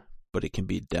here, but it can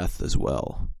be death as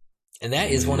well." And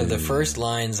that is one of the first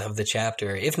lines of the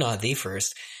chapter, if not the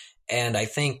first. And I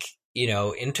think,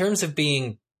 in terms of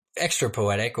being extra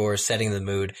poetic or setting the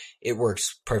mood, it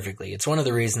works perfectly. It's one of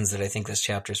the reasons that I think this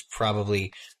chapter is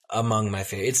probably among my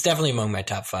favorite. It's definitely among my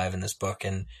top 5 in this book.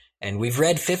 And we've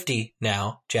read 50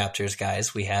 now chapters,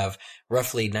 guys. We have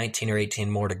roughly 19 or 18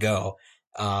 more to go.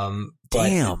 But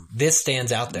Damn. This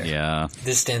stands out there. Yeah.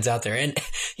 This stands out there. And,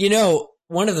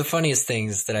 one of the funniest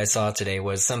things that I saw today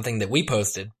was something that we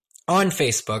posted on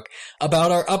Facebook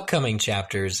about our upcoming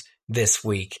chapters this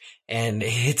week. And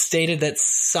it stated that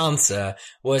Sansa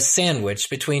was sandwiched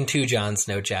between 2 Jon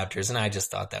Snow chapters. And I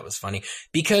just thought that was funny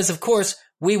because, of course,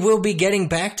 we will be getting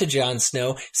back to Jon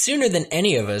Snow sooner than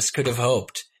any of us could have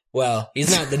hoped. Well, he's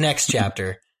not the next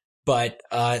chapter, but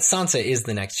Sansa is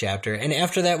the next chapter. And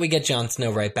after that, we get Jon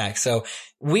Snow right back. So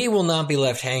we will not be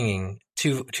left hanging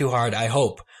too hard, I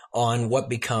hope, on what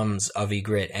becomes of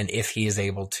Ygritte and if he is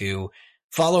able to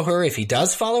follow her, if he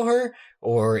does follow her,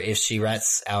 or if she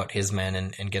rats out his men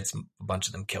and gets a bunch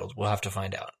of them killed. We'll have to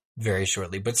find out very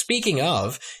shortly. But speaking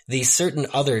of the certain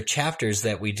other chapters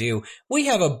that we do, we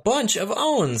have a bunch of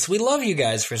owns. We love you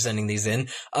guys for sending these in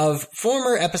of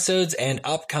former episodes and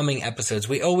upcoming episodes.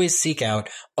 We always seek out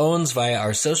owns via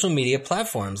our social media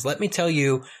platforms. Let me tell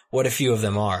you what a few of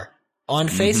them are. On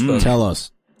Facebook. Tell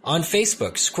us. On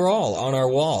Facebook, scroll on our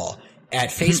wall at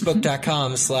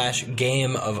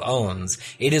facebook.com/Game of Owns.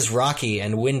 It is rocky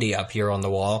and windy up here on the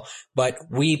wall, but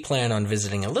we plan on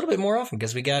visiting a little bit more often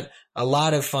because we got a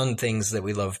lot of fun things that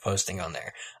we love posting on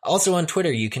there. Also on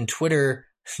Twitter, you can tweet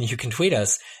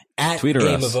us at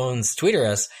Game of Owns. Twitter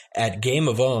us at Game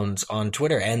of Owns on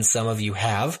Twitter, and some of you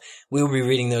have. We will be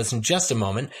reading those in just a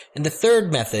moment. And the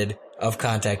third method of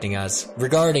contacting us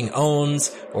regarding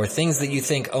owns or things that you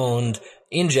think owned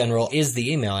in general is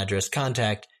the email address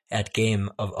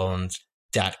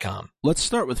contact@gameofowns.com. Let's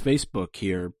start with Facebook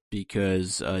here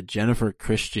because Jennifer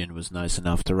Christian was nice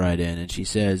enough to write in, and she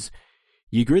says,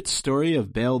 Ygritte's story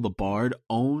of Bale the Bard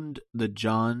owned the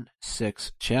Jon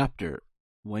 6 chapter.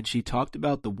 When she talked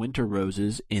about the winter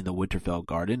roses in the Winterfell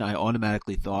garden, I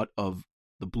automatically thought of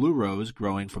the blue rose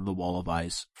growing from the wall of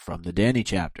ice from the Dany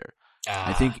chapter.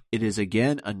 I think it is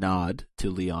again a nod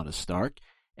to Lyanna Stark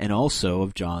and also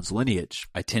of Jon's lineage.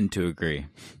 I tend to agree.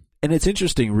 And it's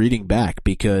interesting reading back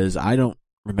because I don't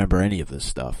remember any of this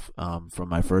stuff from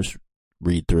my first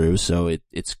read through, so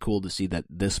it's cool to see that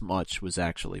this much was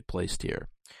actually placed here.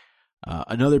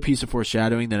 Another piece of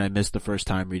foreshadowing that I missed the first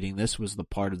time reading this was the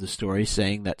part of the story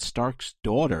saying that Stark's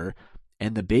daughter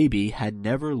and the baby had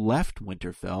never left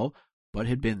Winterfell, but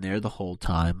had been there the whole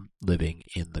time living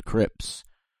in the crypts.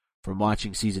 From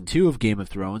watching Season 2 of Game of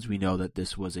Thrones, we know that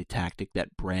this was a tactic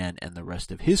that Bran and the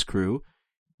rest of his crew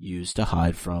used to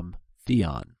hide from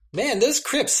Theon. Man, those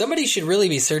crypts, somebody should really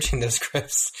be searching those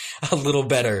crypts a little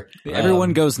better.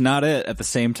 Everyone goes not it at the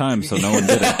same time, so no one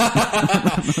did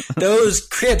it. Those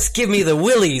crypts give me the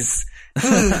willies.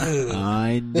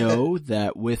 I know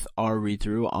that with our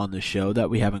read-through on the show that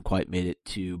we haven't quite made it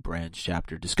to Bran's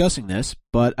chapter discussing this,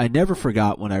 but I never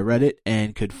forgot when I read it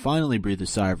and could finally breathe a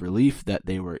sigh of relief that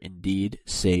they were indeed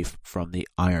safe from the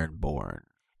Ironborn.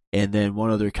 And then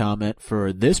one other comment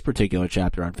for this particular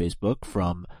chapter on Facebook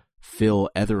from Phil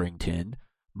Etherington.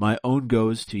 My own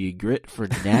goes to Ygritte for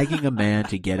nagging a man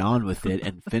to get on with it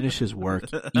and finish his work,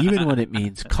 even when it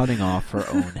means cutting off her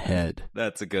own head.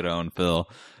 That's a good own, Phil.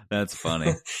 That's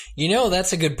funny.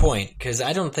 That's a good point, because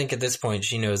I don't think at this point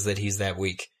she knows that he's that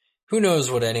weak. Who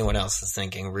knows what anyone else is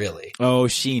thinking, really? Oh,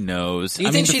 she knows. Do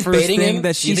you think she's baiting him?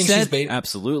 That she said,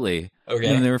 absolutely.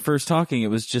 Okay. When they were first talking, it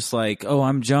was just like, "Oh,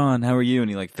 I'm John. How are you?" And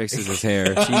he like fixes his hair.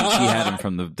 She had him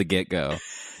from the get go.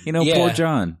 Poor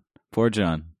John. Poor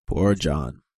John. Poor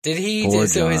John. Did he? Poor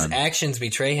so John. his actions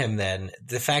betray him. Then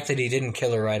the fact that he didn't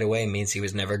kill her right away means he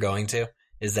was never going to.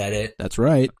 Is that it? That's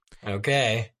right.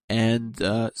 Okay. And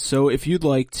so if you'd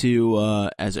like to,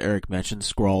 as Eric mentioned,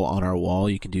 scroll on our wall,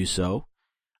 you can do so.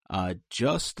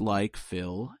 Just like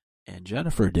Phil and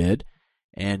Jennifer did.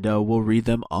 And we'll read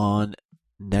them on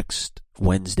next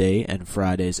Wednesday and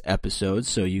Friday's episodes,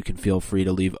 so you can feel free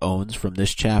to leave owns from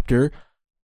this chapter,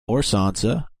 or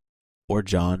Sansa, or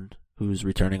John, who's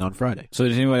returning on Friday. So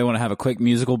does anybody want to have a quick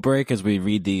musical break as we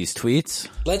read these tweets?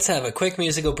 Let's have a quick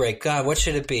musical break. God, what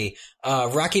should it be?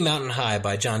 Rocky Mountain High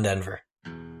by John Denver.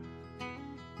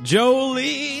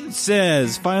 Jolene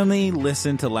says, finally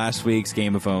listened to last week's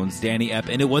Game of Thrones, Danny Epp,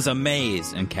 and it was a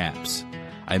maze in caps.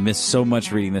 I missed so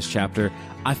much reading this chapter.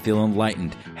 I feel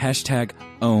enlightened.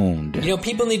 # owned.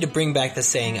 People need to bring back the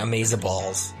saying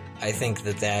amazeballs. I think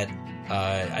that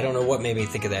I don't know what made me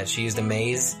think of that. She used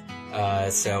amaze.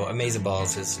 So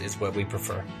amazeballs is what we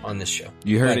prefer on this show.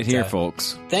 You heard it here,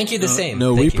 folks. Thank you, the same.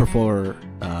 No, Thank we you. prefer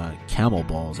camel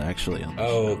balls, actually.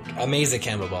 On amaze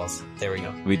camel balls. There we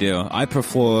go. We do. I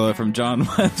prefer from John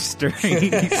Webster. He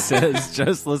says,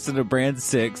 just listen to Brand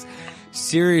 6.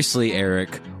 Seriously,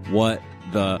 Eric, what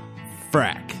the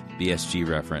frack? BSG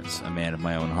reference, a man of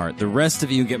my own heart. The rest of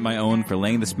you get my own for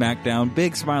laying the smack down.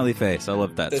 Big smiley face. I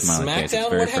love that the smiley smack face. Down? It's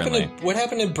very friendly. What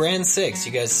happened in Brand 6?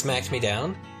 You guys smacked me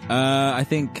down? I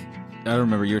don't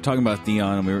remember. You were talking about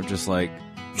Theon, and we were just like,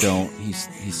 "Don't he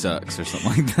sucks" or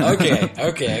something like that.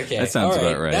 Okay. That sounds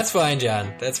about right. That's fine,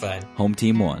 John. That's fine. Home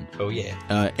team won. Oh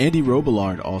yeah. Andy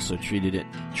Robillard also treated.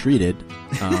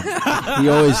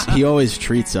 He always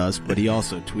treats us, but he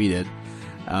also tweeted,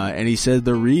 and he said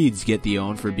the Reeds get the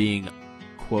own for being,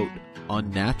 quote,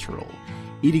 unnatural,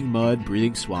 eating mud,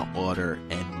 breathing swamp water,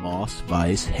 and moss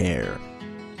vice hair,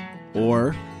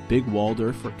 or Big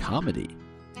Walder for comedy.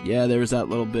 Yeah, there was that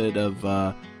little bit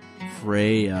of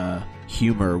Frey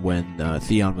humor when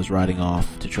Theon was riding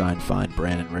off to try and find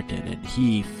Bran and Rickon, and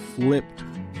he flipped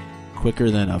quicker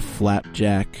than a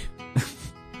flapjack.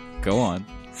 Go on.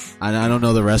 I don't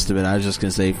know the rest of it. I was just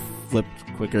going to say flipped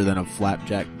quicker than a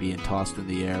flapjack being tossed in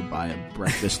the air by a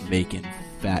breakfast-making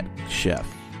fat chef.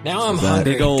 Now I'm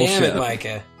hungry. Big old Damn chef. it,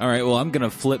 Micah. All right, well, I'm going to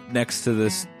flip next to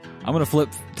this. I'm going to flip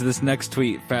to this next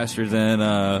tweet faster than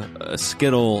a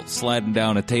Skittle sliding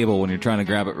down a table when you're trying to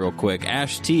grab it real quick.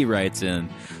 Ash T writes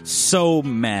in, so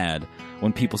mad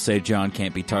when people say Jon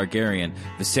can't be Targaryen.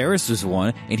 Viserys was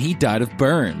one, and he died of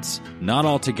burns. Not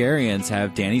all Targaryens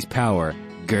have Dany's power.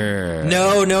 Grr.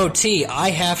 No, T. I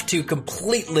have to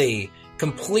completely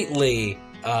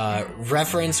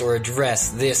reference or address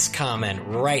this comment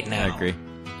right now. I agree.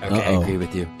 Okay. I agree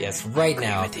with you. Yes, right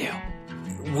now. With you.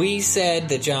 We said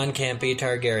that Jon can't be a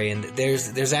Targaryen.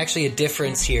 There's actually a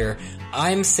difference here.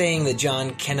 I'm saying that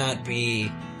Jon cannot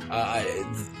be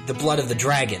the blood of the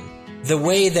dragon. The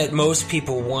way that most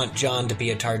people want Jon to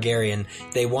be a Targaryen,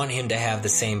 they want him to have the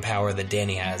same power that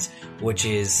Dany has, which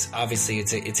is obviously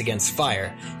it's against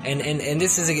fire. And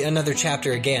this is another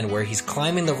chapter again where he's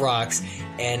climbing the rocks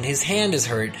and his hand is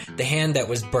hurt, the hand that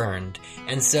was burned.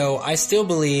 And so I still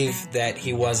believe that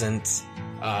he wasn't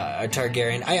a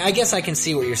Targaryen. I guess I can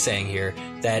see what you're saying here,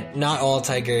 that not all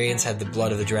Targaryens had the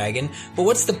blood of the dragon, but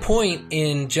what's the point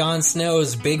in Jon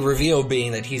Snow's big reveal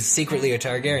being that he's secretly a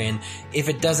Targaryen if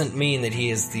it doesn't mean that he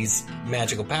has these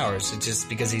magical powers? It's just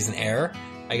because he's an heir?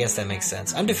 I guess that makes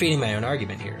sense. I'm defeating my own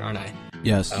argument here, aren't I?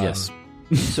 Yes.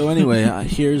 So anyway,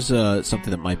 here's something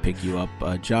that might pick you up.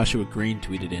 Joshua Green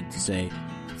tweeted in to say,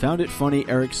 found it funny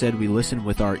Eric said we listen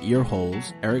with our ear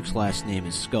holes. Eric's last name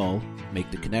is Skull. Make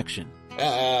the connection.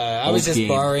 I was Old just game.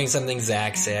 borrowing something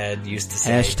Zach said, used to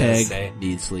say, does say. Hashtag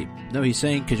need sleep. No, he's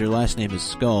saying because your last name is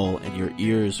Skull and your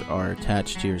ears are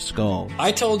attached to your skull.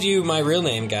 I told you my real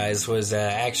name, guys, was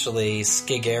actually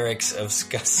Skigarix of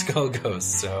Skull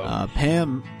Ghost, so...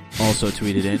 Pam also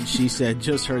tweeted in. She said,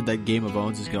 just heard that Game of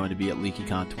Owns is going to be at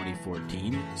LeakyCon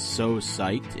 2014. So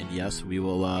psyched. And yes, we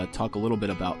will talk a little bit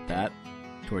about that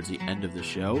towards the end of the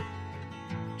show.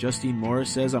 Justine Morris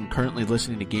says, I'm currently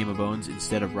listening to Game of Owns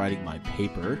instead of writing my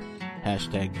paper.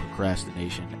 Hashtag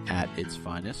procrastination at its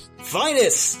finest.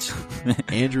 Finest!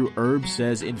 Andrew Erb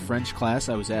says, in French class,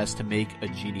 I was asked to make a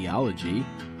genealogy.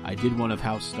 I did one of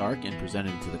House Stark and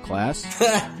presented it to the class.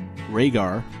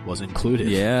 Rhaegar was included.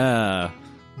 Yeah.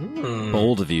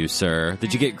 Bold of you, sir.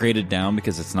 Did you get graded down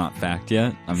because it's not fact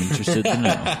yet? I'm interested to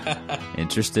know.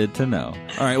 Interested to know.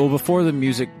 All right, well, before the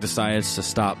music decides to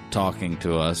stop talking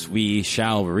to us, we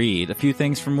shall read a few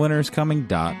things from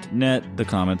winteriscoming.net, the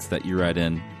comments that you write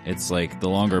in. It's like the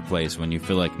longer place when you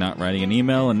feel like not writing an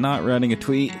email and not writing a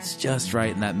tweet. It's just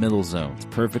right in that middle zone. It's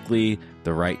perfectly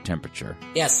the right temperature.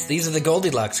 Yes, these are the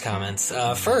Goldilocks comments.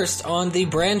 First, on the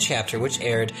Bran chapter, which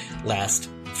aired last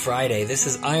Friday. This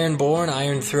is Ironborn,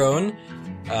 Iron Throne.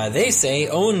 They say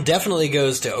Owen definitely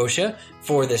goes to Osha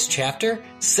for this chapter.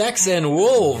 Sex and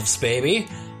wolves, baby.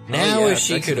 Now, if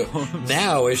she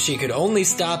could only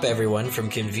stop everyone from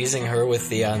confusing her with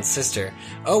Theon's sister.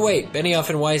 Oh wait, Benioff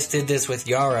and Weiss did this with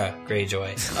Yara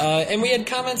Greyjoy. And we had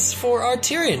comments for our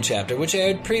Tyrion chapter, which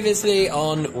aired previously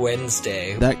on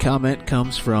Wednesday. That comment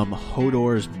comes from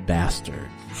Hodor's Bastard,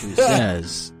 who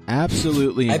says,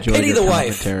 absolutely enjoyed pity your the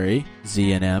wife. commentary,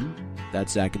 Z&M.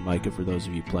 That's Zach and Micah for those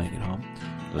of you playing at home.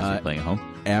 Playing at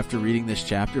home. After reading this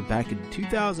chapter back in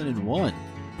 2001,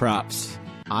 Props.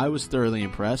 I was thoroughly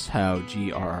impressed how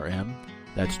GRRM,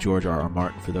 that's George R.R.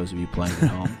 Martin for those of you playing at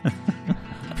home,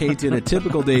 painted a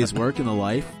typical day's work in the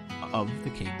life of the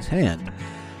King's Hand.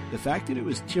 The fact that it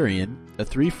was Tyrion, a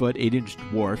 3-foot, 8-inch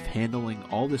dwarf, handling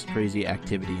all this crazy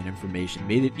activity and information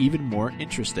made it even more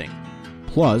interesting.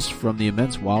 Plus, from the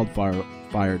immense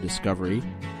wildfire discovery,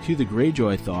 to the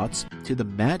Greyjoy thoughts, to the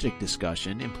magic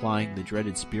discussion implying the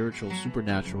dreaded spiritual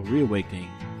supernatural reawakening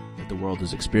that the world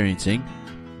is experiencing,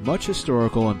 much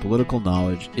historical and political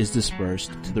knowledge is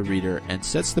dispersed to the reader and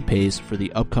sets the pace for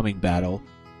the upcoming battle,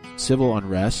 civil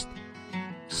unrest,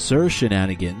 Sir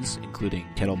shenanigans, including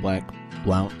Kettle Black,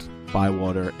 Blount,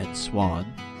 Bywater, and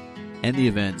Swan, and the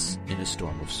events in A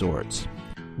Storm of Swords.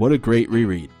 What a great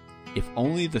reread. If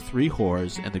only the Three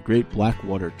Whores and the Great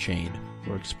Blackwater chain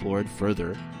were explored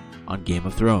further on Game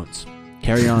of Thrones.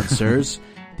 Carry on, sirs.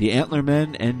 The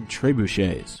Antlermen and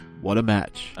Trebuchets. What a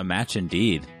match. A match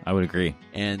indeed. I would agree.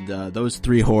 And those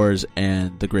Three Whores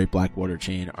and the Great Blackwater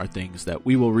chain are things that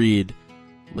we will read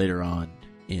later on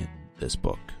in this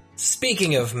book.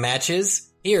 Speaking of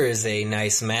matches, here is a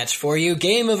nice match for you.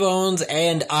 Game of Owns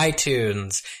and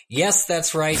iTunes. Yes,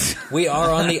 that's right. We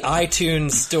are on the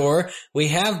iTunes store. We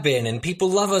have been, and people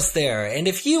love us there. And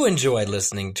if you enjoyed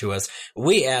listening to us,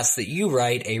 we ask that you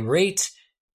write a rate,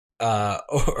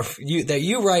 that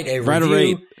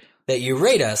you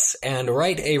rate us and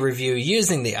write a review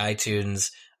using the iTunes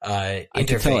interface. I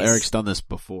can tell Eric's done this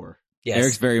before. Yes.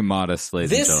 Eric's very modest,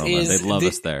 ladies and gentlemen. They love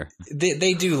us there.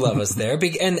 They do love us there.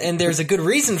 And there's a good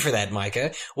reason for that,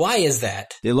 Micah. Why is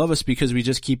that? They love us because we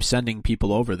just keep sending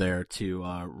people over there to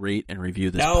rate and review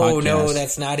this podcast. No,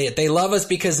 that's not it. They love us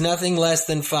because nothing less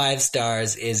than 5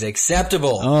 stars is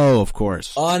acceptable. Oh, of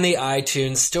course. On the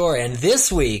iTunes store. And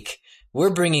this week,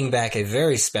 we're bringing back a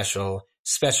very special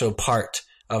part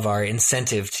of our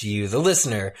incentive to you, the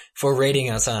listener, for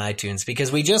rating us on iTunes,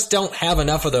 because we just don't have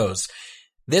enough of those.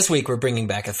 This week, we're bringing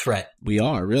back a threat. We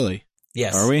are, really?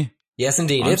 Yes. Are we? Yes,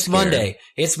 indeed. I'm It's scared. Monday.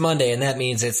 It's Monday, and that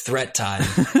means it's threat time.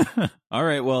 All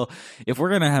right, well, if we're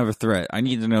going to have a threat, I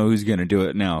need to know who's going to do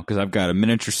it now, because I've got a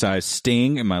miniature-sized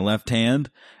sting in my left hand,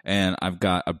 and I've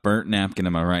got a burnt napkin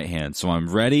in my right hand. So I'm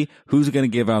ready. Who's going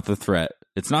to give out the threat?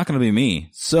 It's not going to be me.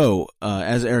 So,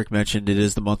 as Eric mentioned, it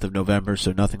is the month of November,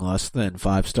 so nothing less than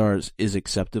 5 stars is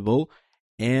acceptable.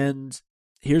 And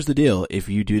here's the deal. If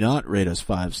you do not rate us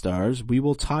 5 stars, we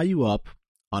will tie you up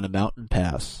on a mountain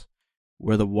pass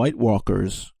where the White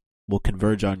Walkers will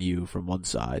converge on you from one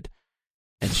side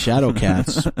and Shadow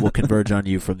Cats will converge on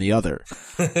you from the other.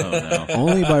 Oh, no.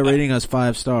 Only by rating us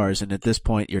 5 stars, and at this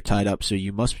point you're tied up, so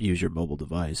you must use your mobile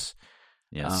device.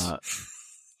 Yes.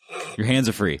 Your hands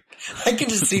are free. I can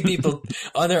just see people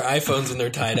on their iPhones when they're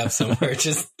tied up somewhere.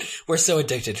 We're so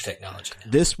addicted to technology.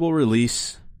 This will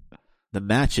release the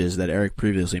matches that Eric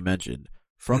previously mentioned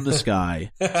from the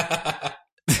sky.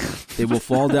 They will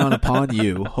fall down upon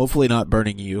you, hopefully not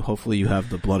burning you. Hopefully you have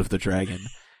the blood of the dragon.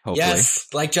 Hopefully. Yes,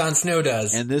 like Jon Snow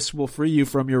does. And this will free you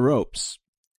from your ropes,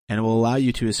 and it will allow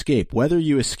you to escape. Whether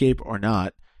you escape or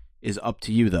not is up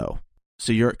to you, though.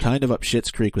 So you're kind of up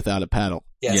Schitt's Creek without a paddle.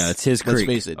 Yes. Yeah, it's his Let's creek.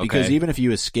 face it, Okay. because even if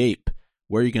you escape,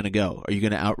 where are you going to go? Are you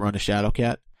going to outrun a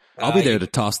Shadowcat? I'll be there to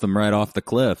toss them right off the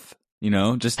cliff,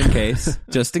 just in case.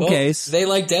 Just in case. They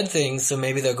like dead things, so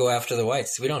maybe they'll go after the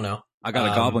whites. We don't know. I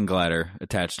got a goblin glider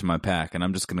attached to my pack, and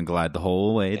I'm just going to glide the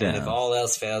whole way down. And if all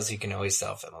else fails, you can always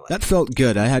self-immolate. That felt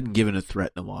good. I hadn't given a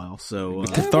threat in a while. So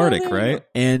Cathartic, right?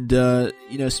 And,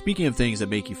 speaking of things that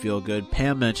make you feel good,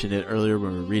 Pam mentioned it earlier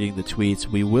when we were reading the tweets.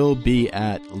 We will be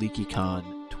at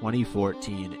LeakyCon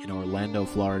 2014 in Orlando,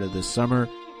 Florida this summer,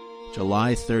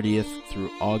 July 30th through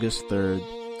August 3rd,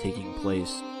 taking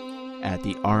place at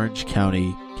the Orange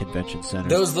County Convention Center.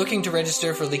 Those looking to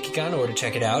register for LeakyCon or to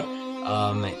check it out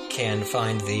can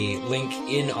find the link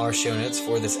in our show notes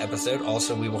for this episode.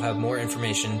 Also, we will have more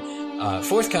information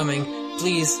forthcoming.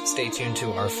 Please stay tuned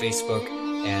to our Facebook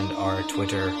and our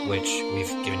Twitter, which we've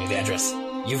given you the address.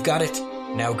 You've got it.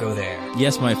 Now go there.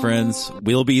 Yes, my friends.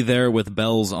 We'll be there with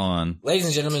bells on. Ladies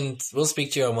and gentlemen, we'll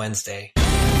speak to you on Wednesday.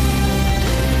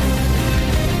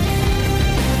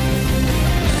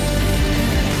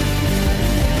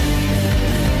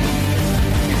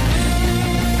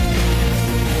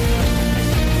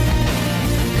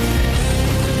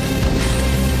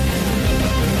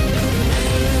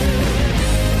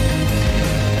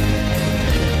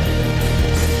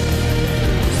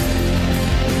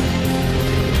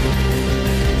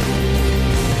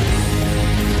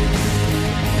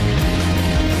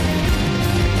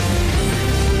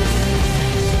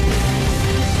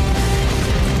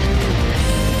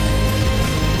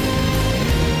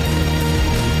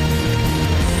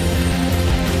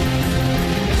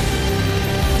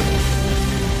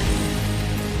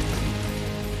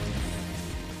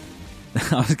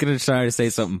 I was going to try to say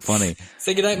something funny.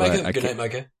 Say goodnight, Micah. But Good night,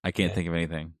 Micah. I can't think of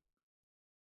anything.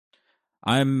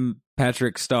 I'm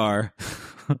Patrick Starr.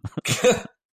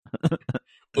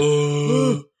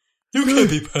 You can't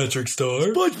be Patrick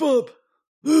Starr. SpongeBob.